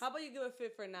shorts. How about you give a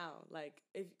fit for now?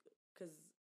 Cause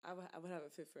I would have a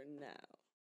fit for now.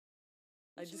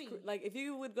 If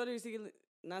you would go to your sneaker,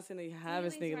 not saying that you have a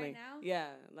sneaker link. Right now?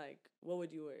 Yeah, what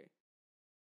would you wear?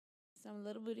 Some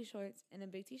little booty shorts and a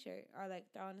big t-shirt, or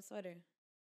throw on a sweater.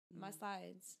 My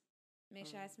slides. Make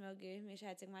sure I smell good. Make sure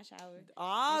I take my shower.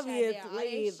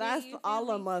 Obviously, that's all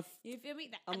of us. You feel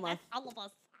me? All of us.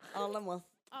 All of us.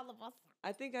 All of us.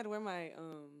 I think I'd wear my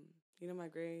my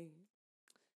gray.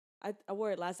 I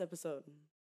wore it last episode.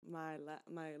 My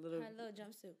little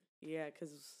jumpsuit. Yeah,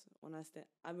 because when I've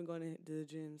been going to the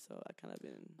gym, so I kind of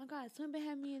been. Oh my God, someone been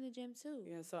having me in the gym too.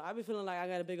 Yeah, so I be feeling like I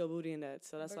got a big old booty in that,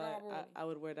 so that's why I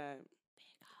would wear that.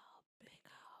 Big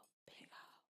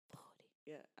old booty.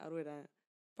 Yeah, I would wear that.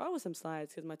 Probably with some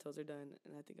slides because my toes are done,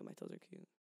 and I think my toes are cute.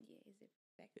 Yeah, is it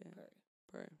back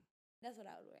purr? That's what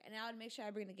I would wear, and I would make sure I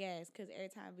bring the gas because every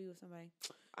time I be with somebody,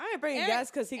 I ain't bringing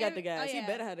gas because he got the gas. He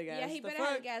better have the gas. Yeah, he better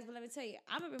have the gas. But let me tell you,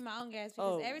 I'm gonna bring my own gas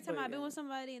because every time I been with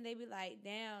somebody and they be like,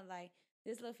 "Damn,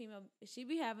 this little female, she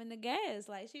be having the gas.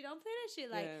 She don't play that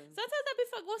shit. Sometimes I be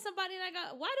fucking with somebody and I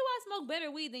go, why do I smoke better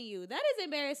weed than you? That is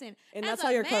embarrassing. And that's how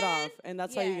you're cut off. And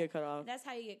that's how you get cut off. That's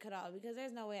how you get cut off because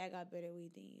there's no way I got better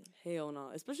weed than you. Hell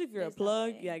no. Especially if you're a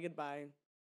plug. Yeah, goodbye.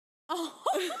 Oh.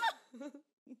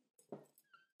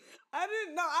 I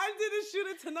didn't shoot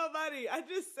it to nobody. I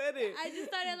just said it. I just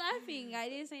started laughing. I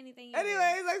didn't say anything.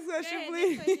 Anyways, next question,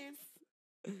 please.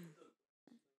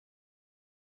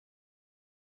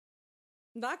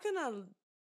 Not gonna.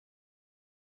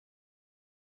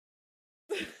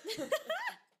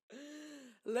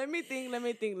 Let me think. Do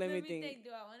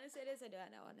I want to say this or do I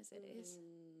not want to say this?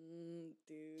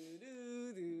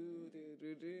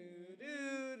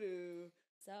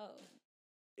 So.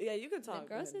 Yeah, you can talk.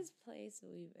 The grossest place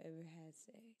we've ever had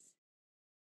sex.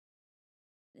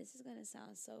 This is gonna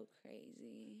sound so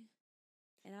crazy,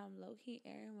 and I'm low key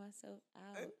airing myself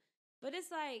out, but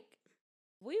it's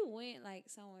we went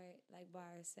somewhere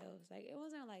by ourselves. It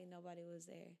wasn't nobody was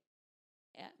there.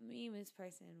 Yeah, me and this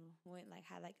person went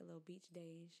had a little beach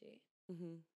day and shit.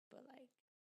 Mm-hmm. But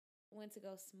went to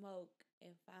go smoke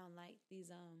and found these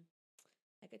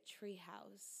a tree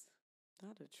house.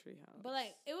 Not a tree house.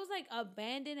 But it was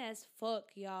abandoned as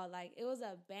fuck, y'all. It was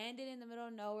abandoned in the middle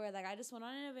of nowhere. I just went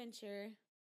on an adventure.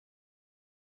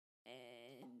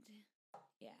 And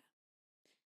yeah.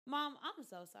 Mom, I'm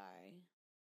so sorry.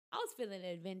 I was feeling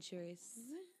adventurous.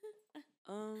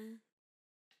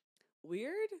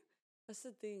 Weird? That's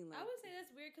the thing. I would say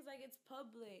that's weird because it's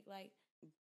public.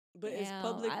 But is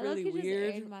public really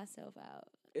weird? Just aired myself out.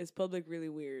 Is public really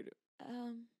weird?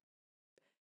 Um,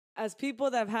 As people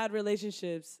that have had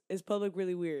relationships, is public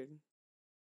really weird?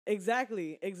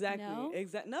 Exactly. No?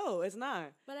 No, it's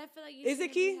not. But I feel like you is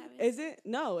it key? Is it?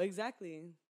 No,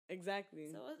 exactly. So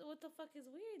what the fuck is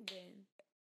weird then?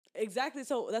 Exactly.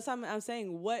 So that's what I'm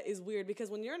saying. What is weird? Because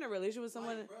when you're in a relationship with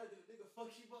someone, Like, bro, did the nigga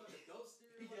fuck you about a ghost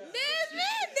theory?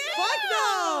 fuck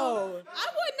no. I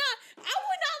would not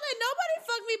let nobody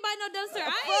fuck me by no dumpster. I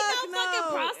ain't no fucking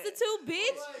prostitute,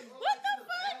 bitch. What the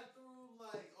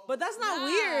fuck? But that's not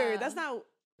weird. That's not.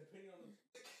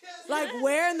 Like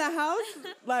where in the house?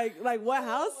 Like what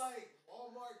house?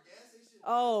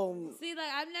 Oh. See,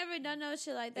 like I've never done no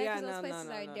shit like that because those places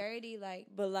are dirty. Like,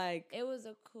 but like it was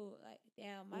a cool. Like,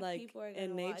 damn, my like people are gonna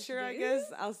in watch nature. this. I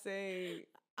guess I'll say.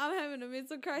 I'm having a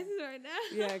mental crisis right now.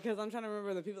 Yeah, because I'm trying to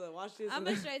remember the people that watch this. I'm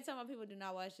straight tell my people do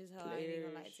not watch this. Hell, I ain't even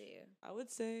gonna lie to you. I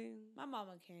would say my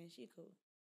mama Karen, she cool.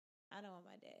 I don't want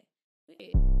my dad.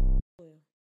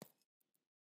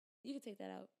 You can take that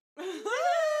out.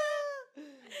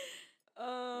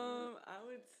 I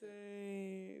would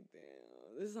say,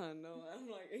 damn, this is how I know. I'm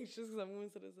like anxious because I'm moving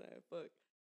to the side. Fuck.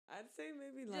 I'd say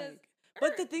maybe like,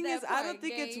 but the thing is, I don't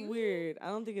think it's weird. I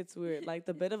don't think it's weird. Like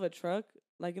the bed of a truck,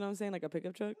 like, you know what I'm saying? Like a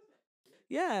pickup truck.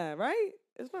 Yeah, right?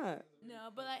 It's not. No,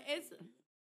 but like it's.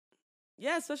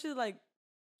 Yeah, especially like.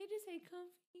 You just say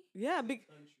comfy. Yeah, big.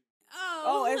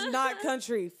 Oh, it's not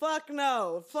country. Fuck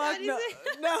no. Fuck no.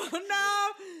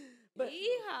 No. But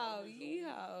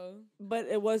yeehaw. But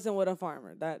it wasn't with a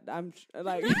farmer. That I'm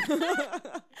like.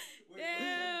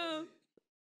 Damn.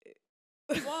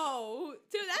 Whoa,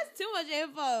 dude, that's too much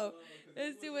info.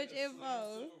 That's too much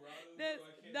info. That's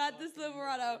not the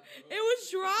Silverado. It was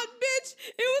drop, bitch.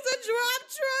 It was a drop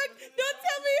truck. Don't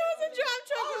tell me it was a drop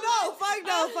truck. Oh, no,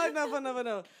 fuck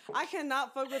no. I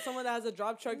cannot fuck with someone that has a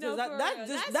drop truck because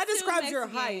that describes your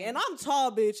height. And I'm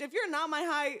tall, bitch. If you're not my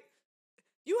height,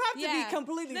 you have to be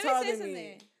completely taller than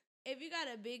me. If you got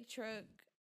a big truck,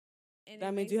 and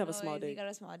that means you have a small dick. You got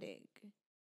a small dick.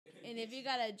 And if you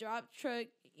got a drop truck,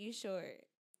 you short.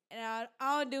 And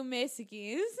I don't do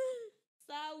Mexicans.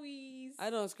 Sorry. I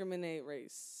don't discriminate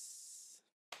race.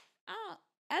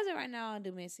 As of right now, I don't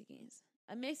do Mexicans.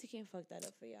 A Mexican fucked that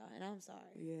up for y'all, and I'm sorry.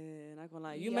 Yeah, not gonna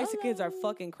lie. You Mexicans are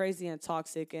fucking crazy and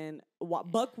toxic and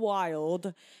buck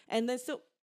wild. And then still,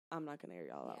 I'm not gonna air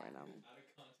y'all out right now.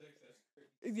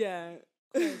 Yeah.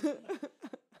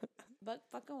 Buck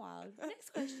fucking wild.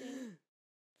 Next question.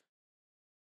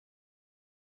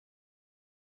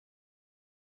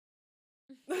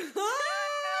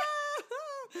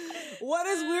 What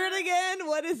is weird again?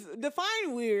 What is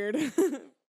define weird?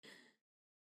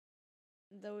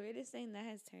 The weirdest thing that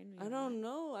has turned me I don't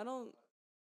know. I don't.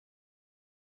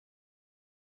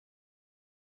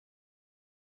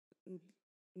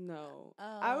 No.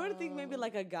 I would think maybe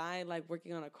like a guy like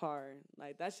working on a car.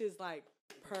 Like that's just like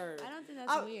per. I don't think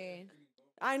that's weird.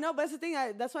 I know, but that's the thing.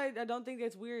 That's why I don't think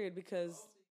it's weird because.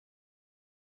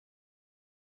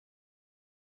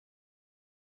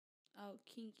 Oh,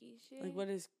 kinky shit. Like what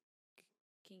is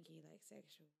kinky? Like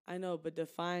sexual. I know, but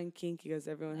define kinky because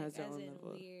everyone has their own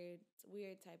level.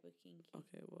 Weird type of kinky.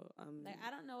 Okay, well, like I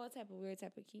don't know what type of weird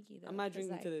type of kinky though. I'm not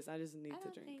drinking to this. I just need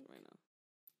to drink right now.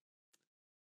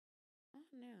 I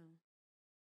don't know.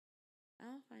 I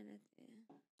don't find that.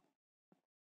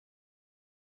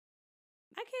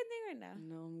 I can't think right now.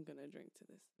 No, I'm gonna drink to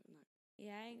this.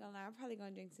 Yeah, I ain't gonna lie. I'm probably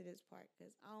gonna drink to this part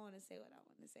because I don't want to say what I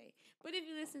want to say. But if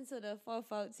you listen to the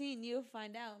 414, you'll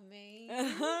find out, man.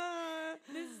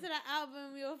 Listen to the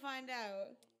album, you'll find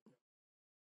out.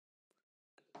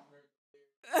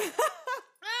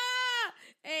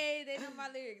 Hey, they know my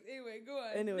lyrics. Anyway, go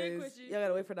on. Anyways, y'all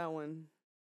gotta wait for that one.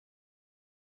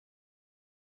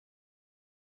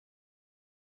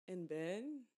 In bed?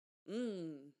 I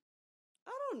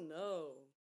don't know.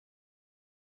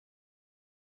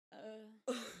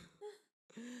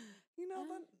 You know,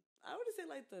 but I would say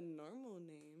like the normal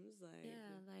names,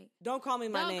 like don't call me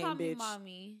my name, bitch. Don't call me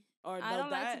mommy. Or I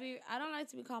don't like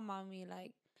to be called mommy.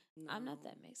 Like I'm not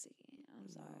that Mexican. I'm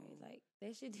sorry. Like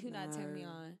that shit do not turn me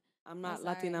on. I'm not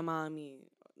Latina mommy.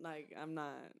 Like I'm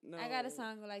not. No. I got a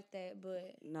song like that,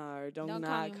 but no, don't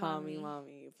call me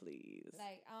mommy, please.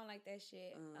 Like I don't like that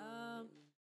shit.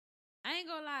 I ain't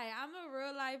gonna lie, I'm a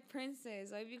real life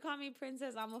princess. So if you call me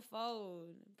princess, I'm a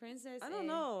fold. Princess. I don't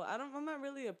know. I'm not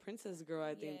really a princess girl.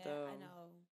 I think though. I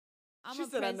know. I'm a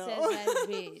princess ass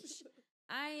bitch.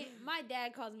 My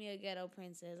dad calls me a ghetto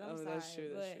princess. I'm sorry. That's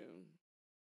true. That's true.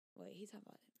 Wait, he talking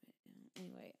about it.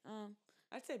 Anyway,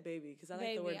 I'd say baby because I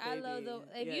like the word baby. I love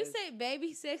if you say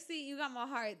baby sexy, you got my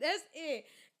heart. That's it.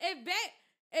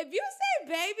 If you say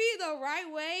baby the right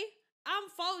way, I'm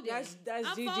folding. That's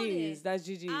I'm GG's. folding. That's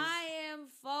GG's. I am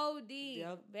folding.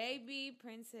 Yep. Baby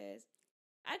princess.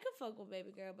 I could fuck with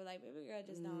baby girl, but like baby girl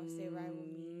just don't sit right with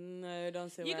me. No,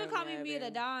 don't sit You right can call with me me the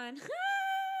Don.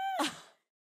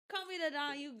 Call me the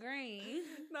Don, you green.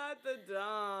 Not the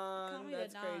Don. Call me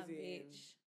That's the Don, crazy.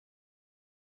 bitch.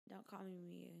 Don't call me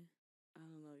Mia. I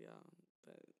don't know, y'all.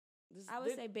 But I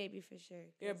would say baby for sure.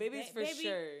 Yeah, baby's for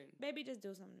sure. Baby, just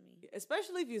do something to me.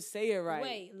 Especially if you say it right.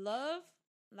 Wait, love?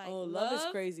 Like, love is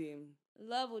crazy.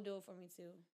 Love will do it for me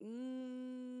too.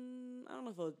 I don't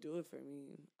know if it'll do it for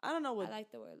me. I don't know what. I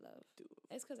like the word love.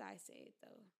 It's because I say it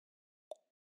though.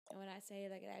 And when I say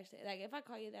it, like it actually, like if I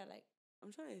call you that, like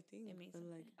I'm trying to think. It means but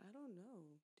something. like I don't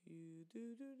know.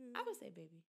 I would say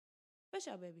baby. What's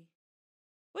your baby?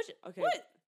 What's your, Okay.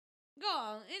 What? Go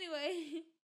on. Anyway.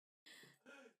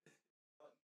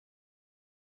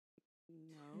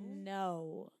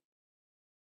 No.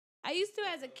 I used to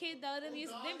as a kid though. Them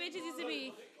bitches used to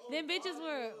be. Them bitches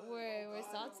were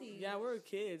salty. Yeah, we were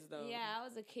kids though. Yeah, I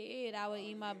was a kid. I would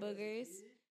eat my boogers.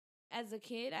 As a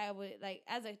kid, I would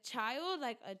as a child,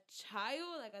 like a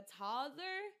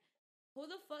toddler. Who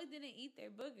the fuck didn't eat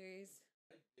their boogers?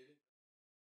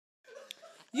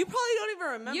 You probably don't even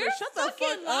remember. You're Shut the fuck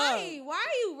lying. up. Why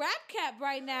are you rap cap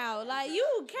right now? Like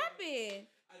you capping.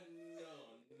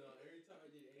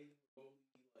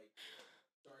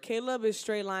 Caleb is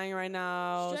straight lying right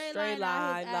now. Straight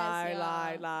lie.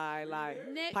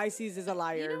 Nick, Pisces is a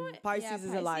liar. You know what? Pisces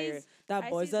is a liar. That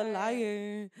boy's a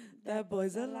liar. That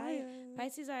boy's a liar.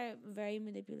 Pisces are very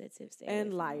manipulative.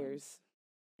 And liars.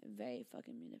 Very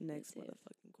fucking manipulative. Next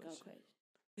motherfucking question.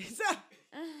 Go question.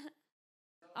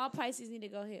 All Pisces need to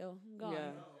go heal. Go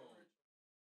on.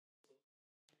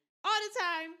 All the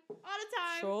time.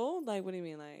 Troll? Like, what do you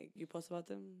mean? Like, you post about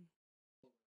them?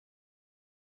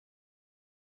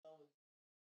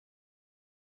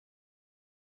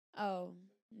 Oh,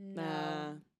 no.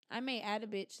 Nah. I may add a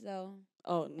bitch, though.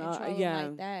 Oh, no. Troll Yeah.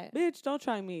 like that. Bitch, don't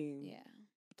try me. Yeah.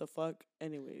 What the fuck?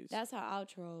 Anyways. That's how I'll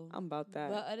troll. I'm about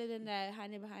that. But other than that,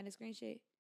 hiding behind the screen shit.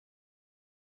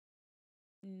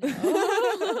 No.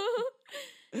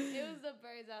 It was the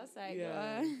birds outside.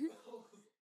 Yeah. You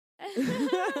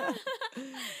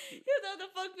know the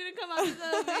fuck we didn't come out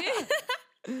the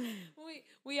man.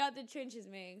 we out the trenches,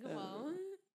 man. Come on.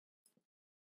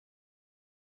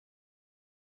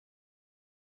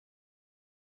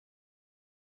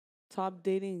 Top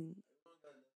dating.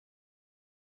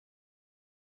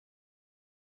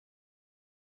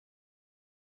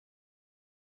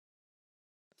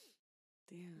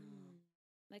 Damn.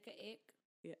 Like an ick?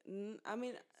 Yeah. I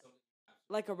mean,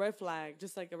 like a red flag.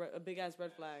 Just like a big ass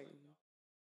red flag.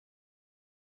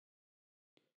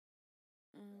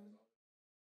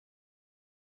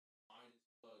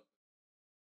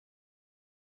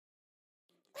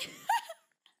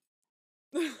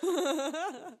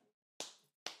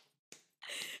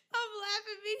 I'm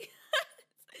laughing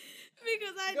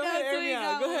because I know Twin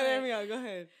got one. Go ahead, air me out. Go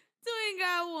ahead. Twin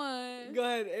got one. Go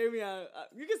ahead, air me out.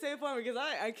 You can say it for me because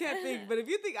I can't think. But if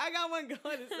you think I got one, go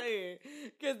ahead and say it.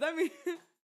 Because that means...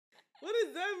 What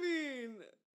does that mean?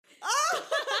 Oh!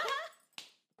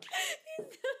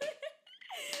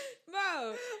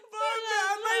 Bro.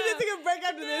 I'm ready to take a break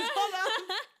after this. Hold on.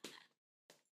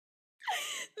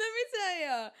 Let me tell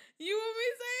y'all. You want me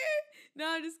to say it? No,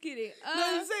 I'm just kidding.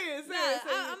 No, say it.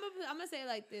 I'm gonna say it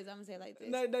like this.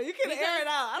 No, you can air it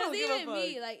out. I don't give a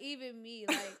fuck. Even me,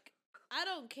 like, I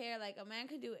don't care. Like, a man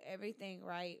can do everything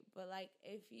right, but like,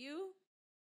 if you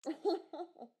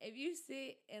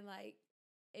sit and like,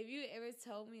 if you ever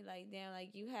told me like, damn,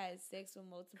 like you had sex with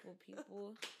multiple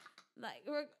people, like,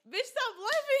 bitch, stop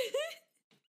laughing.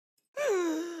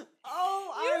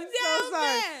 Oh,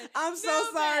 I'm so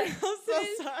sorry.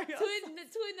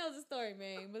 Twin knows the story,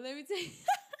 man. But let me tell you,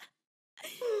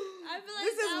 I feel like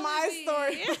this is my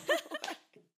story.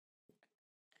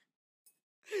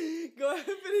 Go ahead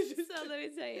and finish your So let me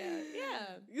tell you,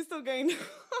 yeah, you still getting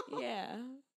yeah.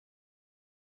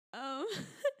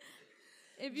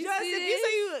 If you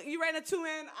say you ran a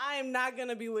 2-man, I am not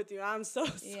gonna be with you. I'm so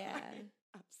sorry. Yeah,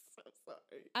 I'm so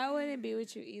sorry. I wouldn't be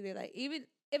with you either. Like, even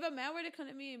if a man were to come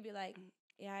to me and be like,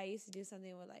 yeah, I used to do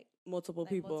something with like multiple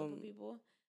people,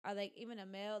 or like even a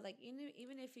male, like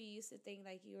even if you used to think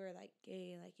like you were like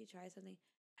gay and like you tried something,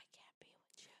 I can't be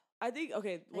with you. I think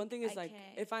one thing is like,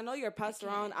 if I know you're passed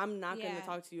around, I'm not gonna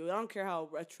talk to you. I don't care how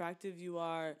attractive you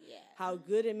are, how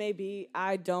good it may be.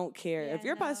 I don't care. If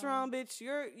you're passed around, bitch,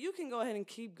 you can go ahead and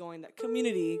keep going. That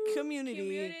community.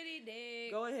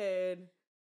 Dick. Go ahead.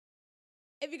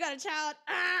 If you got a child,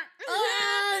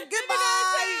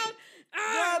 goodbye.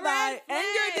 Goodbye. And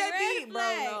you're deadbeat, bro.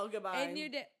 No, goodbye. And you're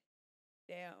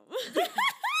damn.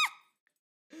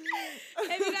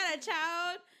 If you got a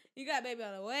child, you got a baby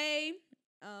on the way.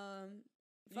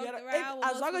 Fucked around with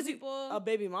as long as people. A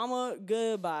baby mama,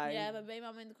 goodbye. Yeah, but baby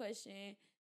mama in the question.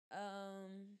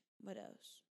 What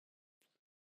else?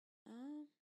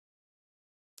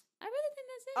 I really think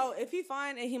that's it. Oh, if he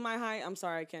fine and he my height, I'm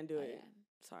sorry, I can't do it. Yeah.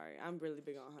 Sorry, I'm really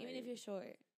big on height. Even if you're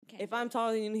short. If I'm tall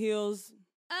in heels,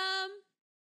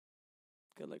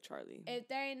 good luck, Charlie. If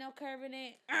there ain't no curve in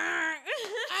it, out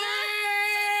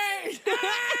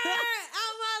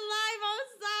my life, I'm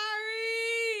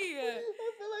sorry. I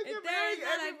feel like you're bailing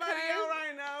everybody out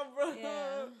right now, bro.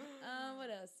 Yeah. What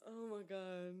else? Oh my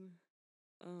god.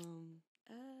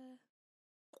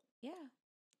 Yeah.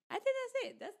 I think that's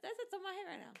it. That's what's on my head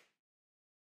right now.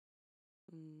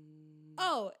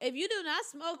 Oh, if you do not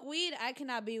smoke weed, I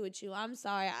cannot be with you. I'm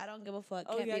sorry. I don't give a fuck.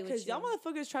 Oh, yeah, because y'all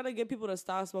motherfuckers try to get people to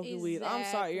stop smoking weed. I'm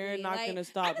sorry. You're not going to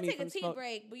stop me from smoking. I can take a tea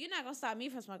break, but you're not going to stop me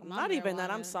from smoking my Not even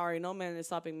that. I'm sorry. No man is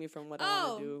stopping me from what I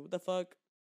want to do. What the fuck?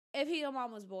 If he your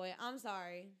mama's boy, I'm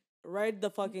sorry. Red the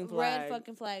fucking flag. Red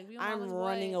fucking flag. I'm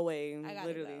running away.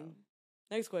 Literally. Go.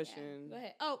 Next question. Yeah, go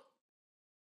ahead. Oh,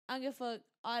 I don't give a fuck.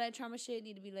 All that trauma shit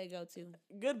need to be let go too.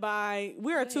 Goodbye.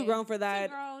 We are too grown for that.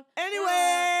 Too grown.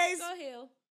 Anyways. Go heal.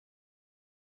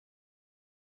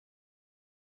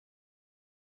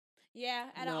 Yeah,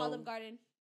 at an Olive Garden.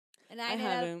 And I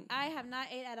have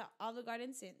not ate at an Olive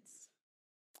Garden since.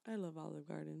 I love Olive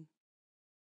Garden.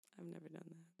 I've never done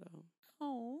that though.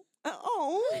 Oh.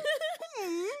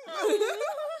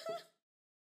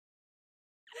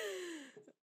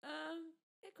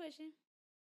 Good question.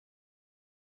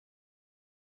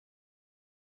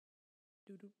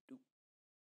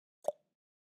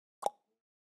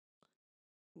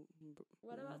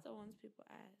 What about the ones people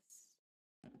ask?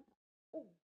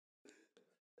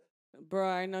 Bro,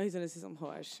 I know he's gonna see some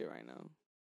whole ass shit right now.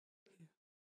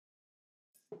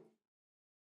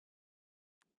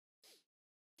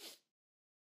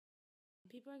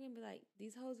 People are gonna be like,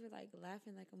 these hoes were like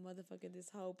laughing like a motherfucker this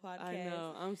whole podcast. I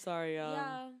know. I'm sorry, y'all.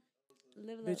 Yeah.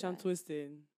 Live a Bitch, I'm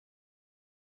twisted.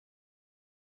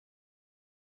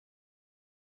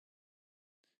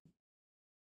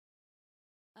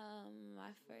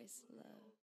 My first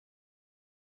love.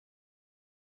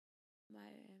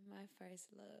 My first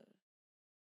love.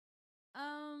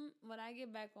 When I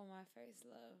get back on my first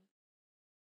love,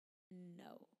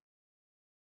 no.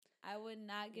 I would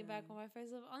not get back on my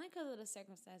first love only because of the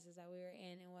circumstances that we were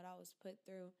in and what I was put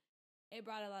through. It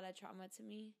brought a lot of trauma to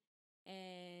me,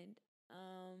 and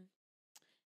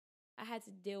I had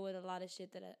to deal with a lot of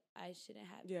shit that I shouldn't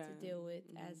have to deal with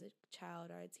as a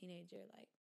child or a teenager. Like,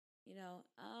 you know,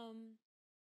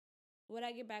 would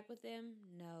I get back with him?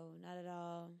 No, not at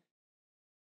all.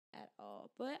 At all.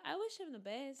 But I wish him the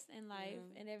best in life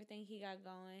and everything he got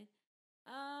going.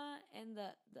 And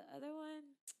the other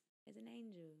one is an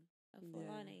angel. A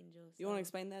full-on angel. So. You want to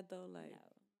explain that, though? Like, no,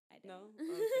 I don't. No?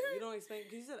 Okay. You don't explain?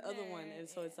 Because you said other one, and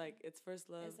so it's like, it's first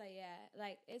love. It's like,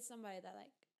 like, it's somebody that,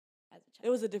 like, as a child. It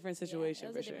was a different situation,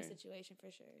 it was a different situation, for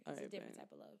sure. It's a different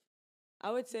type of love.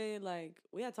 I would say, like,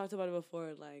 we had talked about it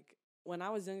before, like, when I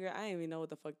was younger, I didn't even know what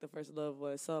the fuck the first love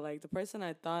was. So, like, the person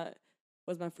I thought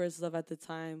was my first love at the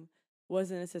time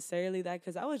wasn't necessarily that,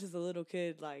 because I was just a little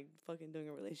kid, like, fucking doing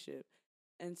a relationship.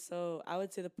 And so I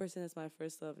would say the person that's my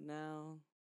first love now,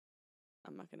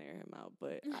 I'm not gonna air him out,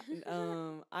 but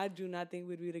I do not think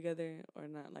we'd be together, or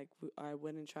not, like, I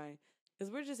wouldn't try,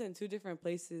 because we're just in two different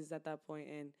places at that point,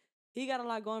 and he got a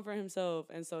lot going for himself,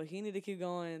 and so he need to keep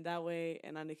going that way,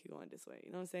 and I need to keep going this way.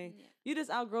 You know what I'm saying? Yeah. You just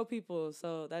outgrow people,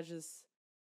 so that's just,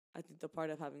 I think, the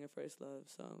part of having a first love.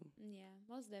 So yeah,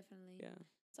 most definitely. Yeah,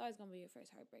 it's always gonna be your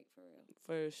first heartbreak, for real.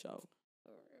 For sure.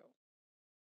 For real.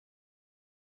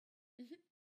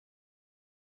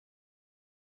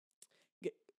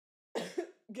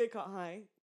 Get caught high.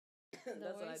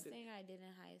 The worst thing I did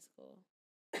in high school.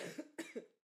 That's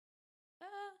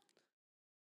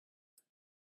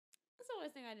the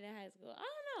worst thing I did in high school. I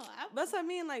don't know. That's what I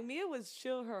mean. Like, Mia was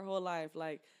chill her whole life.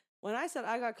 Like, when I said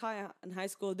I got caught in high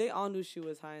school, they all knew she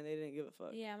was high and they didn't give a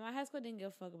fuck. Yeah, my high school didn't give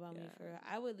a fuck about me, for real.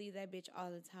 I would leave that bitch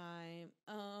all the time.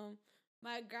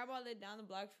 My grandma lived down the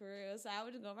block, for real, so I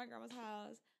would just go to my grandma's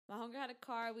house. My homegirl had a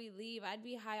car. We leave. I'd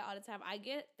be high all the time. I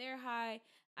get there high.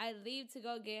 I leave to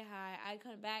go get high. I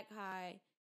come back high.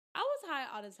 I was high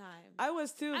all the time. I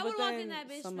was too. I would walk in that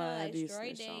bitch smell like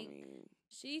straight dank.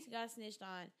 She got snitched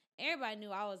on. Everybody knew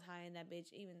I was high in that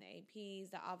bitch. Even the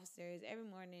APs, the officers, every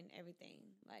morning, everything.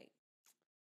 Like,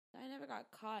 I never got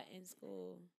caught in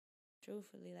school.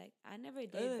 Truthfully, like, I never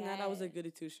did. Other than that, I was a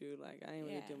goody two shoe. Like, I didn't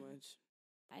really do much.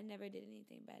 I never did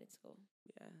anything bad in school.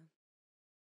 Yeah.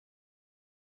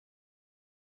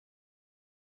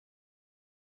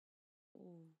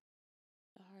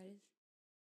 hardest?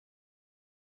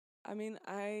 I mean,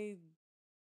 I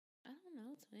don't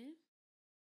know, twin.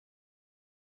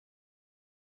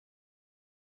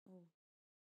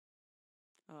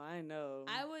 Oh, I know.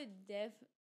 I would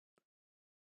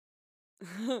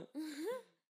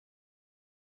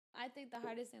I think the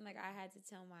hardest thing, like, I had to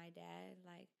tell my dad,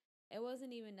 like, it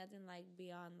wasn't even nothing, like,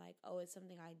 beyond, like, oh, it's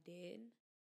something I did.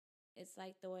 It's,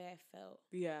 like, the way I felt.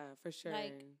 Yeah, for sure.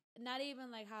 Like, not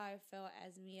even, like, how I felt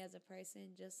as me as a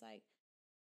person, just,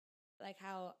 like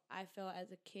how I felt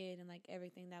as a kid and, like,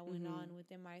 everything that went on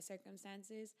within my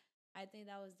circumstances. I think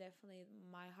that was definitely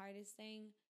my hardest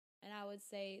thing. And I would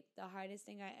say the hardest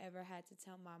thing I ever had to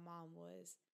tell my mom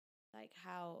was, like,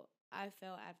 how I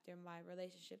felt after my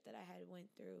relationship that I had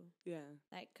went through. Yeah.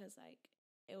 Like, because, like,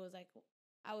 it was, like,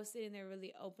 I was sitting there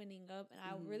really opening up, and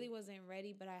I really wasn't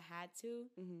ready, but I had to.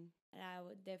 And I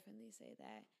would definitely say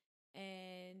that.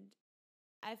 And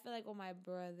I feel like with my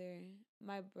brother,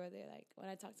 like, when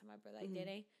I talk to my brother, like,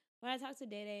 Dede, when I talk to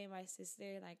Dede and my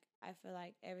sister, like, I feel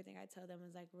like everything I tell them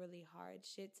is, like, really hard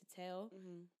shit to tell,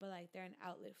 but, like, they're an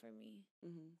outlet for me.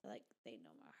 Like, they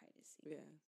know my hardest secret.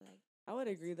 Yeah. Like, I would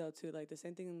agree, though, too. Like, the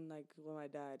same thing, like, with my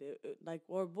dad. Like,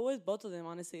 or boys, both of them,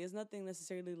 honestly, it's nothing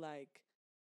necessarily, like,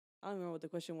 I don't remember what the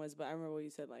question was, but I remember what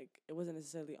you said, like, it wasn't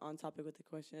necessarily on topic with the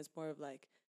question. It's more of, like,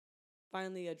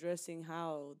 finally addressing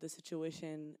how the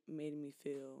situation made me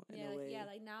feel in a way. Yeah,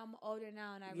 like, now I'm older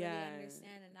now, and I really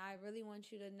understand, and I really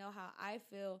want you to know how I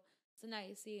feel, so now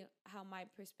you see how my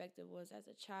perspective was as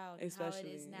a child, and how it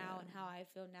is now, and how I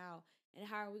feel now, and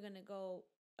how are we going to go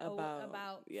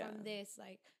about from this,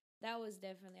 like, that was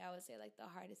definitely, I would say, like, the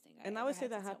hardest thing I would say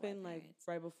that happened, like,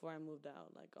 right before I moved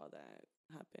out, like, all that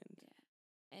happened. Yeah.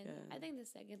 And I think the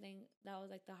second thing that was,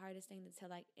 like, the hardest thing to tell,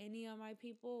 like, any of my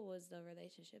people was the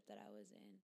relationship that I was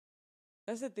in.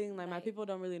 That's the thing. Like, my people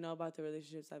don't really know about the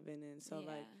relationships I've been in. So,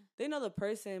 like, they know the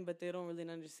person, but they don't really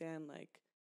understand, like,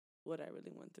 what I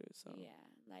really went through. So, yeah.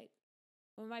 Like,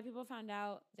 when my people found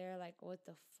out, they're like, what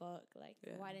the fuck? Like,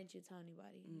 why didn't you tell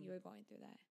anybody you were going through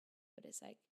that? But it's,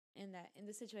 like, in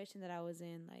the situation that I was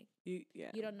in, like, you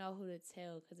don't know who to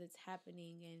tell because it's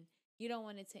happening, and you don't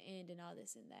want it to end and all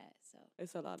this and that. So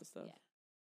it's a lot of stuff. Yeah.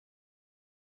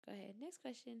 Go ahead. Next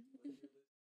question.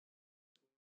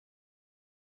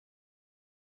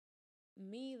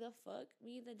 Me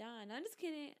the Don. I'm just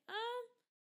kidding.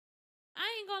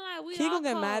 I ain't gonna lie. Key gonna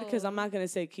get mad because I'm not gonna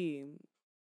say Key.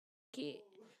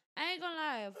 I ain't gonna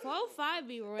lie. 4 or 5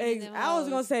 be running them hoes. I was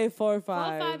gonna say 4 or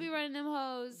 5. 4 or 5 be running them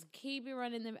hoes. Key be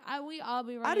running them. We all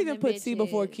be running them I'd even put bitches. C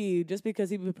before Key just because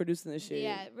he be producing this shit.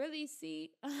 Yeah, really, C.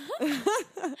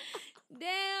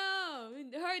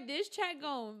 Damn. Her diss track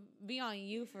gonna be on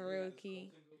you for real,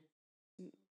 Key.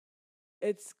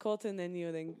 It's Colton, then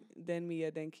you, then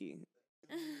Mia, then Key.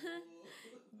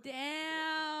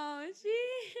 Damn.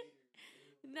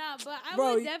 Nah, but I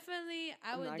would definitely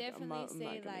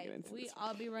say, like, we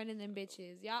all be running them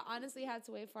bitches. Y'all honestly have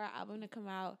to wait for our album to come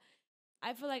out.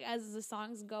 I feel like as the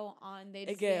songs go on, they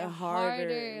just get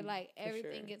harder. Like,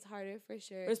 everything gets harder for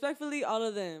sure. Respectfully, all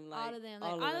of them. Like, all of them.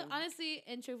 Like, honestly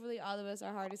and truthfully, all of us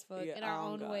are hard as fuck in our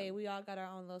own way. We all got our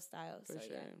own little styles. For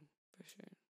sure.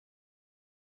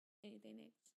 Anything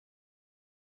next?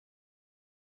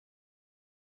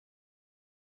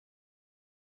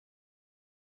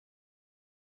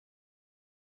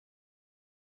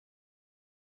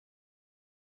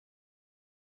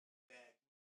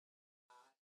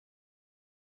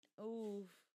 Oof.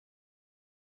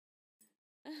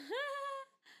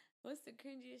 What's the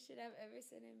cringiest shit I've ever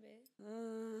said in bed?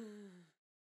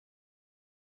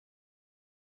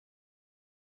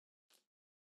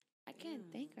 I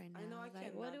can't think right now. I know I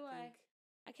can't. What do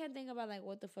I can't think about, like,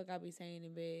 what the fuck I be saying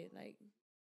in bed, like,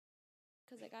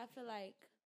 cause, like, I feel like,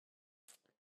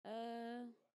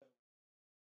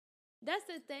 that's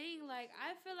the thing. Like,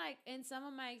 I feel like in some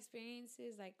of my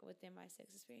experiences, like, within my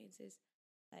sex experiences,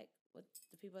 like, with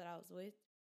the people that I was with,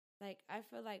 like, I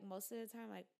feel like most of the time,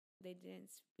 like, they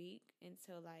didn't speak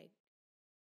until, like,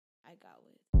 I got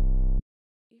with.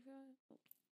 You feel me?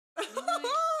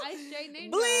 I straight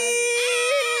named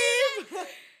bleep.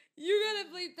 You're gonna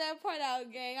bleep that part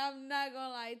out, gang. I'm not gonna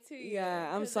lie to you.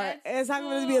 Yeah, I'm sorry. It's not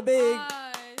gonna be a big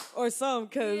or some,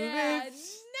 cause yeah,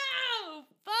 no,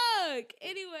 fuck.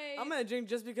 Anyway, I'm gonna drink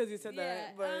just because you said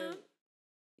that. But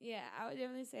yeah, I would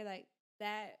definitely say, like,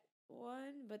 that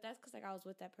one, but that's because, like, I was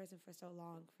with that person for so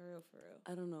long, for real.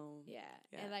 I don't know. Yeah,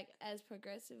 and, like, as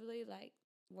progressively, like,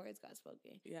 words got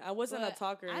spoken. Yeah, I wasn't a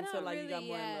talker until, like, you got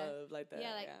more in love, like that.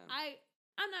 Yeah, like,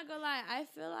 I'm not gonna lie. I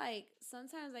feel like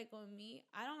sometimes, like, with me,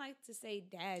 I don't like to say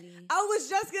daddy. I was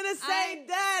just gonna say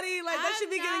daddy. Like, that should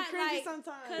be getting cringy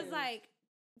sometimes. Cause, like,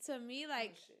 to me,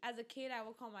 like, as a kid, I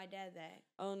would call my dad that.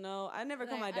 Oh, no. I never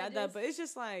call my dad that, but it's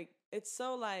just, like, it's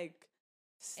so, like,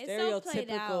 stereotypical. It's so played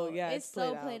out. Yeah, it's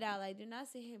so played out. Like, do not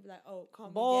sit here and be like, oh, call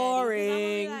me boring.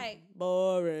 daddy. I'm gonna be like,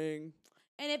 boring.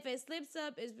 And if it slips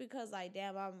up, it's because, like,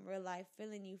 damn, I'm real life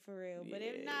feeling you for real. But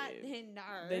if not, then no.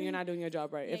 Then you're not doing your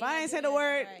job right. If I ain't say the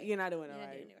word, you're not doing it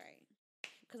right.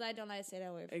 Because I don't like to say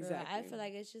that word. For exactly. Real. I feel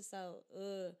like it's just so,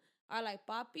 I like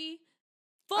Poppy.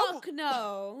 Fuck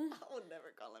no. I would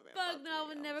never call him man Fuck Poppy. no, I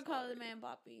would never call a man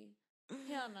Poppy.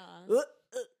 Hell no.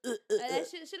 That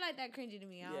shit like that cringy to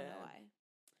me. I don't know why.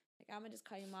 Like, I'm going to just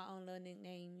call you my own little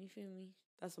nickname. You feel me?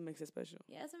 That's what makes it special.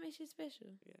 Yeah, that's what makes you special.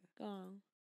 Yeah. Go on.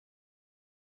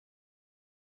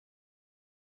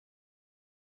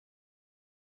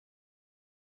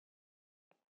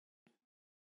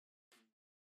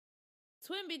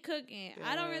 Twin be cooking. Yeah.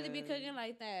 I don't really be cooking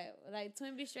like that. Like,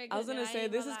 Twin be straight cooking. I was going to say,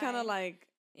 this is kind of like...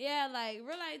 Yeah, like,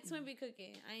 real life Twin be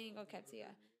cooking. I ain't gonna cap to ya.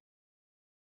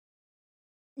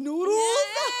 Noodles?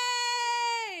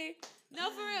 Yay! No,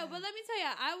 for real. But let me tell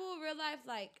ya, I will real life,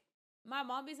 like, my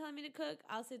mom be telling me to cook.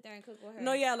 I'll sit there and cook with her.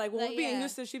 No, yeah, like, when we be in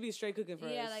Houston, she be straight cooking for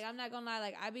us. Yeah, like, I'm not gonna lie.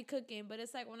 Like, I be cooking. But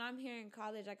it's like, when I'm here in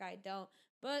college, like, I don't.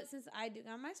 But since I do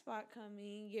got my spot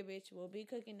coming, your bitch will be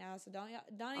cooking now. So don't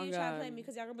even try to play me,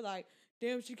 because y'all gonna be like,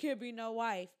 damn, she can't be no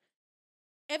wife.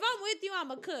 If I'm with you,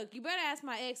 I'm a cook. You better ask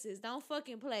my exes. Don't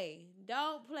fucking play.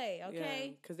 Don't play, okay?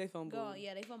 Yeah, because they fumbled. Go on.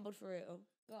 Yeah, they fumbled for real.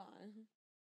 Go on.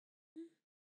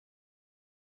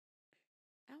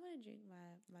 I want to drink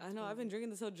my I know. I've been drinking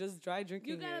this whole just dry drinking.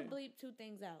 You got to bleep two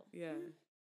things out. Yeah.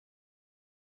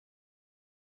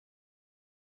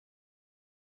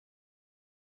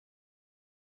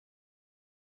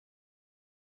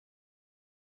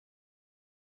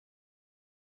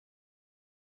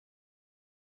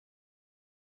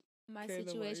 My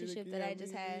situationship that I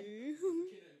just had.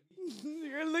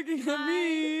 You're looking at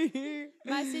me.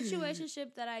 My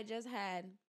situationship that I just had.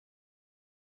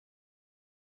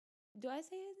 Do I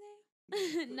say his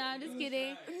name? No, I'm just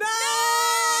kidding. No!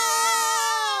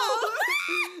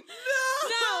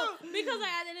 No! Because like,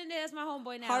 at the end of the day, that's my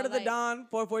homeboy now. Heart of the Dawn,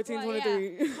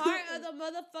 4/14/23. Yeah. Heart of the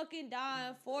motherfucking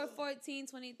Dawn,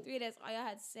 4/14/23. That's all y'all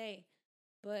had to say.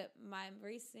 But my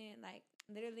recent, like,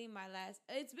 literally my last,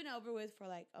 it's been over with for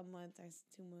like a month or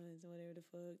 2 months or whatever the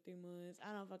fuck, 3 months.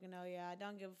 I don't fucking know, yeah. I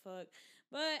don't give a fuck.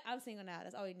 But I'm single now.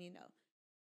 That's all you need to know.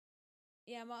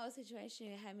 Yeah, my old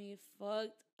situation had me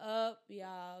fucked up,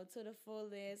 y'all, to the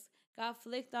fullest. Got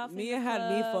flicked off in the club. Mia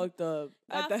had me fucked up.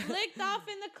 Got flicked off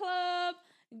in the club.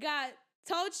 Got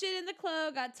told shit in the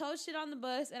club. Got told shit on the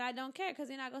bus. And I don't care, because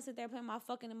you're not going to sit there and play my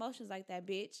fucking emotions like that,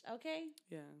 bitch. Okay?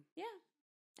 Yeah. Yeah.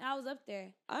 I was up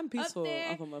there. I'm peaceful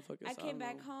off of motherfuckers. I came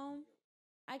back home.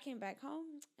 I came back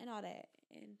home and all that.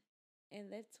 And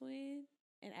left Twin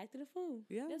and acted a fool.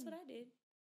 Yeah. That's what I did.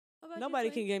 Nobody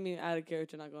can get me out of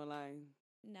character, not gonna lie.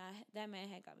 Nah, that man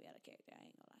had got me out of character. I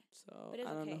ain't gonna lie. So, but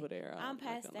I don't know who they are. I'm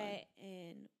past that,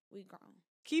 and we grown.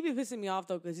 Keep be pissing me off,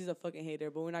 though, because he's a fucking hater,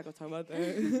 but we're not gonna talk about that.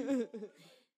 You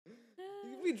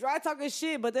be dry talking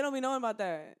shit, but they don't be knowing about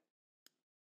that.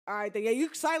 All right, then. Yeah,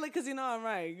 you silent because you know I'm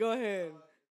right. Go ahead.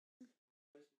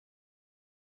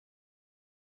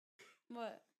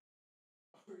 What?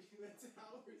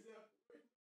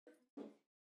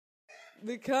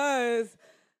 Because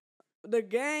the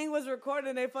gang was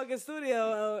recording their fucking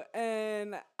studio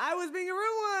and I was being a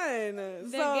real one.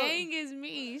 The gang is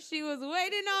me. She was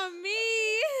waiting on me.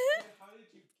 How did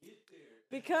you get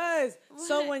there? Because,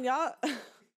 so when y'all...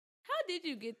 How did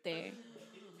you get there?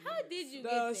 How did you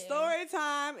get there? The story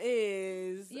time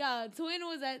is... Yeah, Twin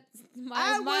was at my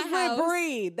house. I was with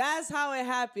Bree. That's how it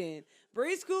happened.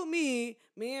 Bree scooped me.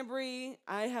 Me and Bree,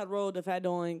 I had rolled a fat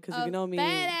doink because if you know me,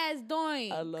 badass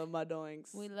doink. I love my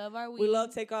doinks. We love our weed. We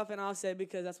love Takeoff and Offset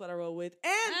because that's what I roll with.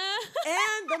 And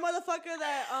and the motherfucker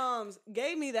that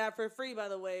gave me that for free, by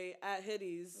the way, at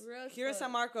Hitties. Here in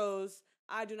San Marcos.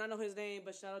 I do not know his name,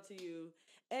 but shout out to you.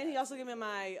 And he also gave me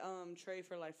my tray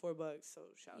for like $4. So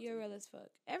shout out. You're real as fuck.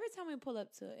 Every time we pull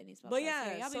up to any spot, but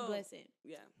yeah, y'all be blessing.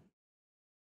 Yeah.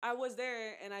 I was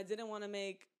there and I didn't want to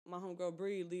make my homegirl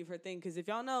Bree leave her thing because if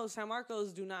y'all know, San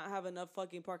Marcos do not have enough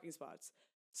fucking parking spots.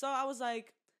 So I was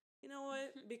like, you know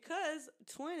what? Because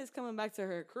Twin is coming back to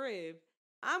her crib,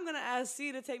 I'm going to ask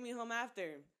C to take me home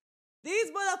after.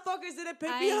 These motherfuckers didn't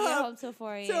pick me up home till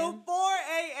 4 a.m. Till 4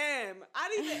 a.m. I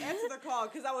didn't even answer the call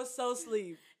because I was so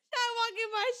asleep. I walk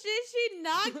in my shit. She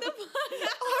knocked the fuck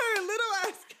out. Her little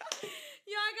ass couch.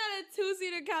 Yo, I got a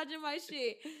 2-seater couch in my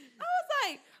shit. I was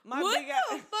like, what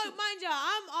the fuck? Mind y'all,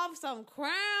 I'm off some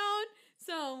Crown,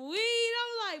 some weed.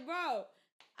 I'm like, bro,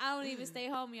 I don't even stay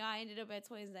home, y'all. I ended up at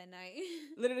Twins that night.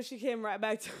 Literally, she came right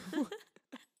back to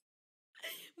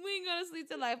We ain't gonna sleep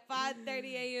till like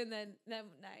 5:30 a.m. that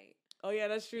night. Oh yeah,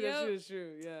 that's true. Yep. That's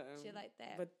true. Yeah, shit like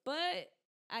that. But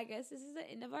I guess this is the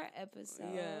end of our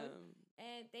episode. Yeah.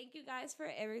 And thank you guys for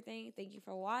everything. Thank you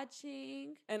for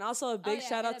watching. And also a big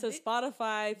shout out to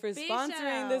Spotify for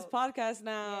sponsoring this podcast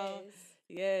now.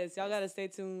 Yes, y'all gotta stay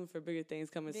tuned for bigger things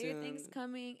coming soon. Bigger things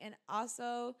coming, and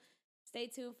also stay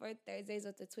tuned for Thursdays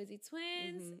with the Twizzy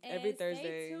Twins. Mm-hmm. And every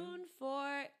Thursday. Stay tuned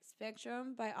for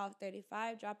Spectrum by Off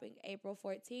 35, dropping April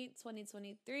 14th,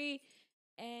 2023.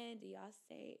 And y'all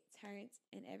stay turned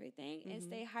and everything, and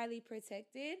stay highly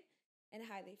protected and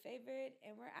highly favored.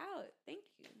 And we're out. Thank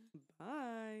you.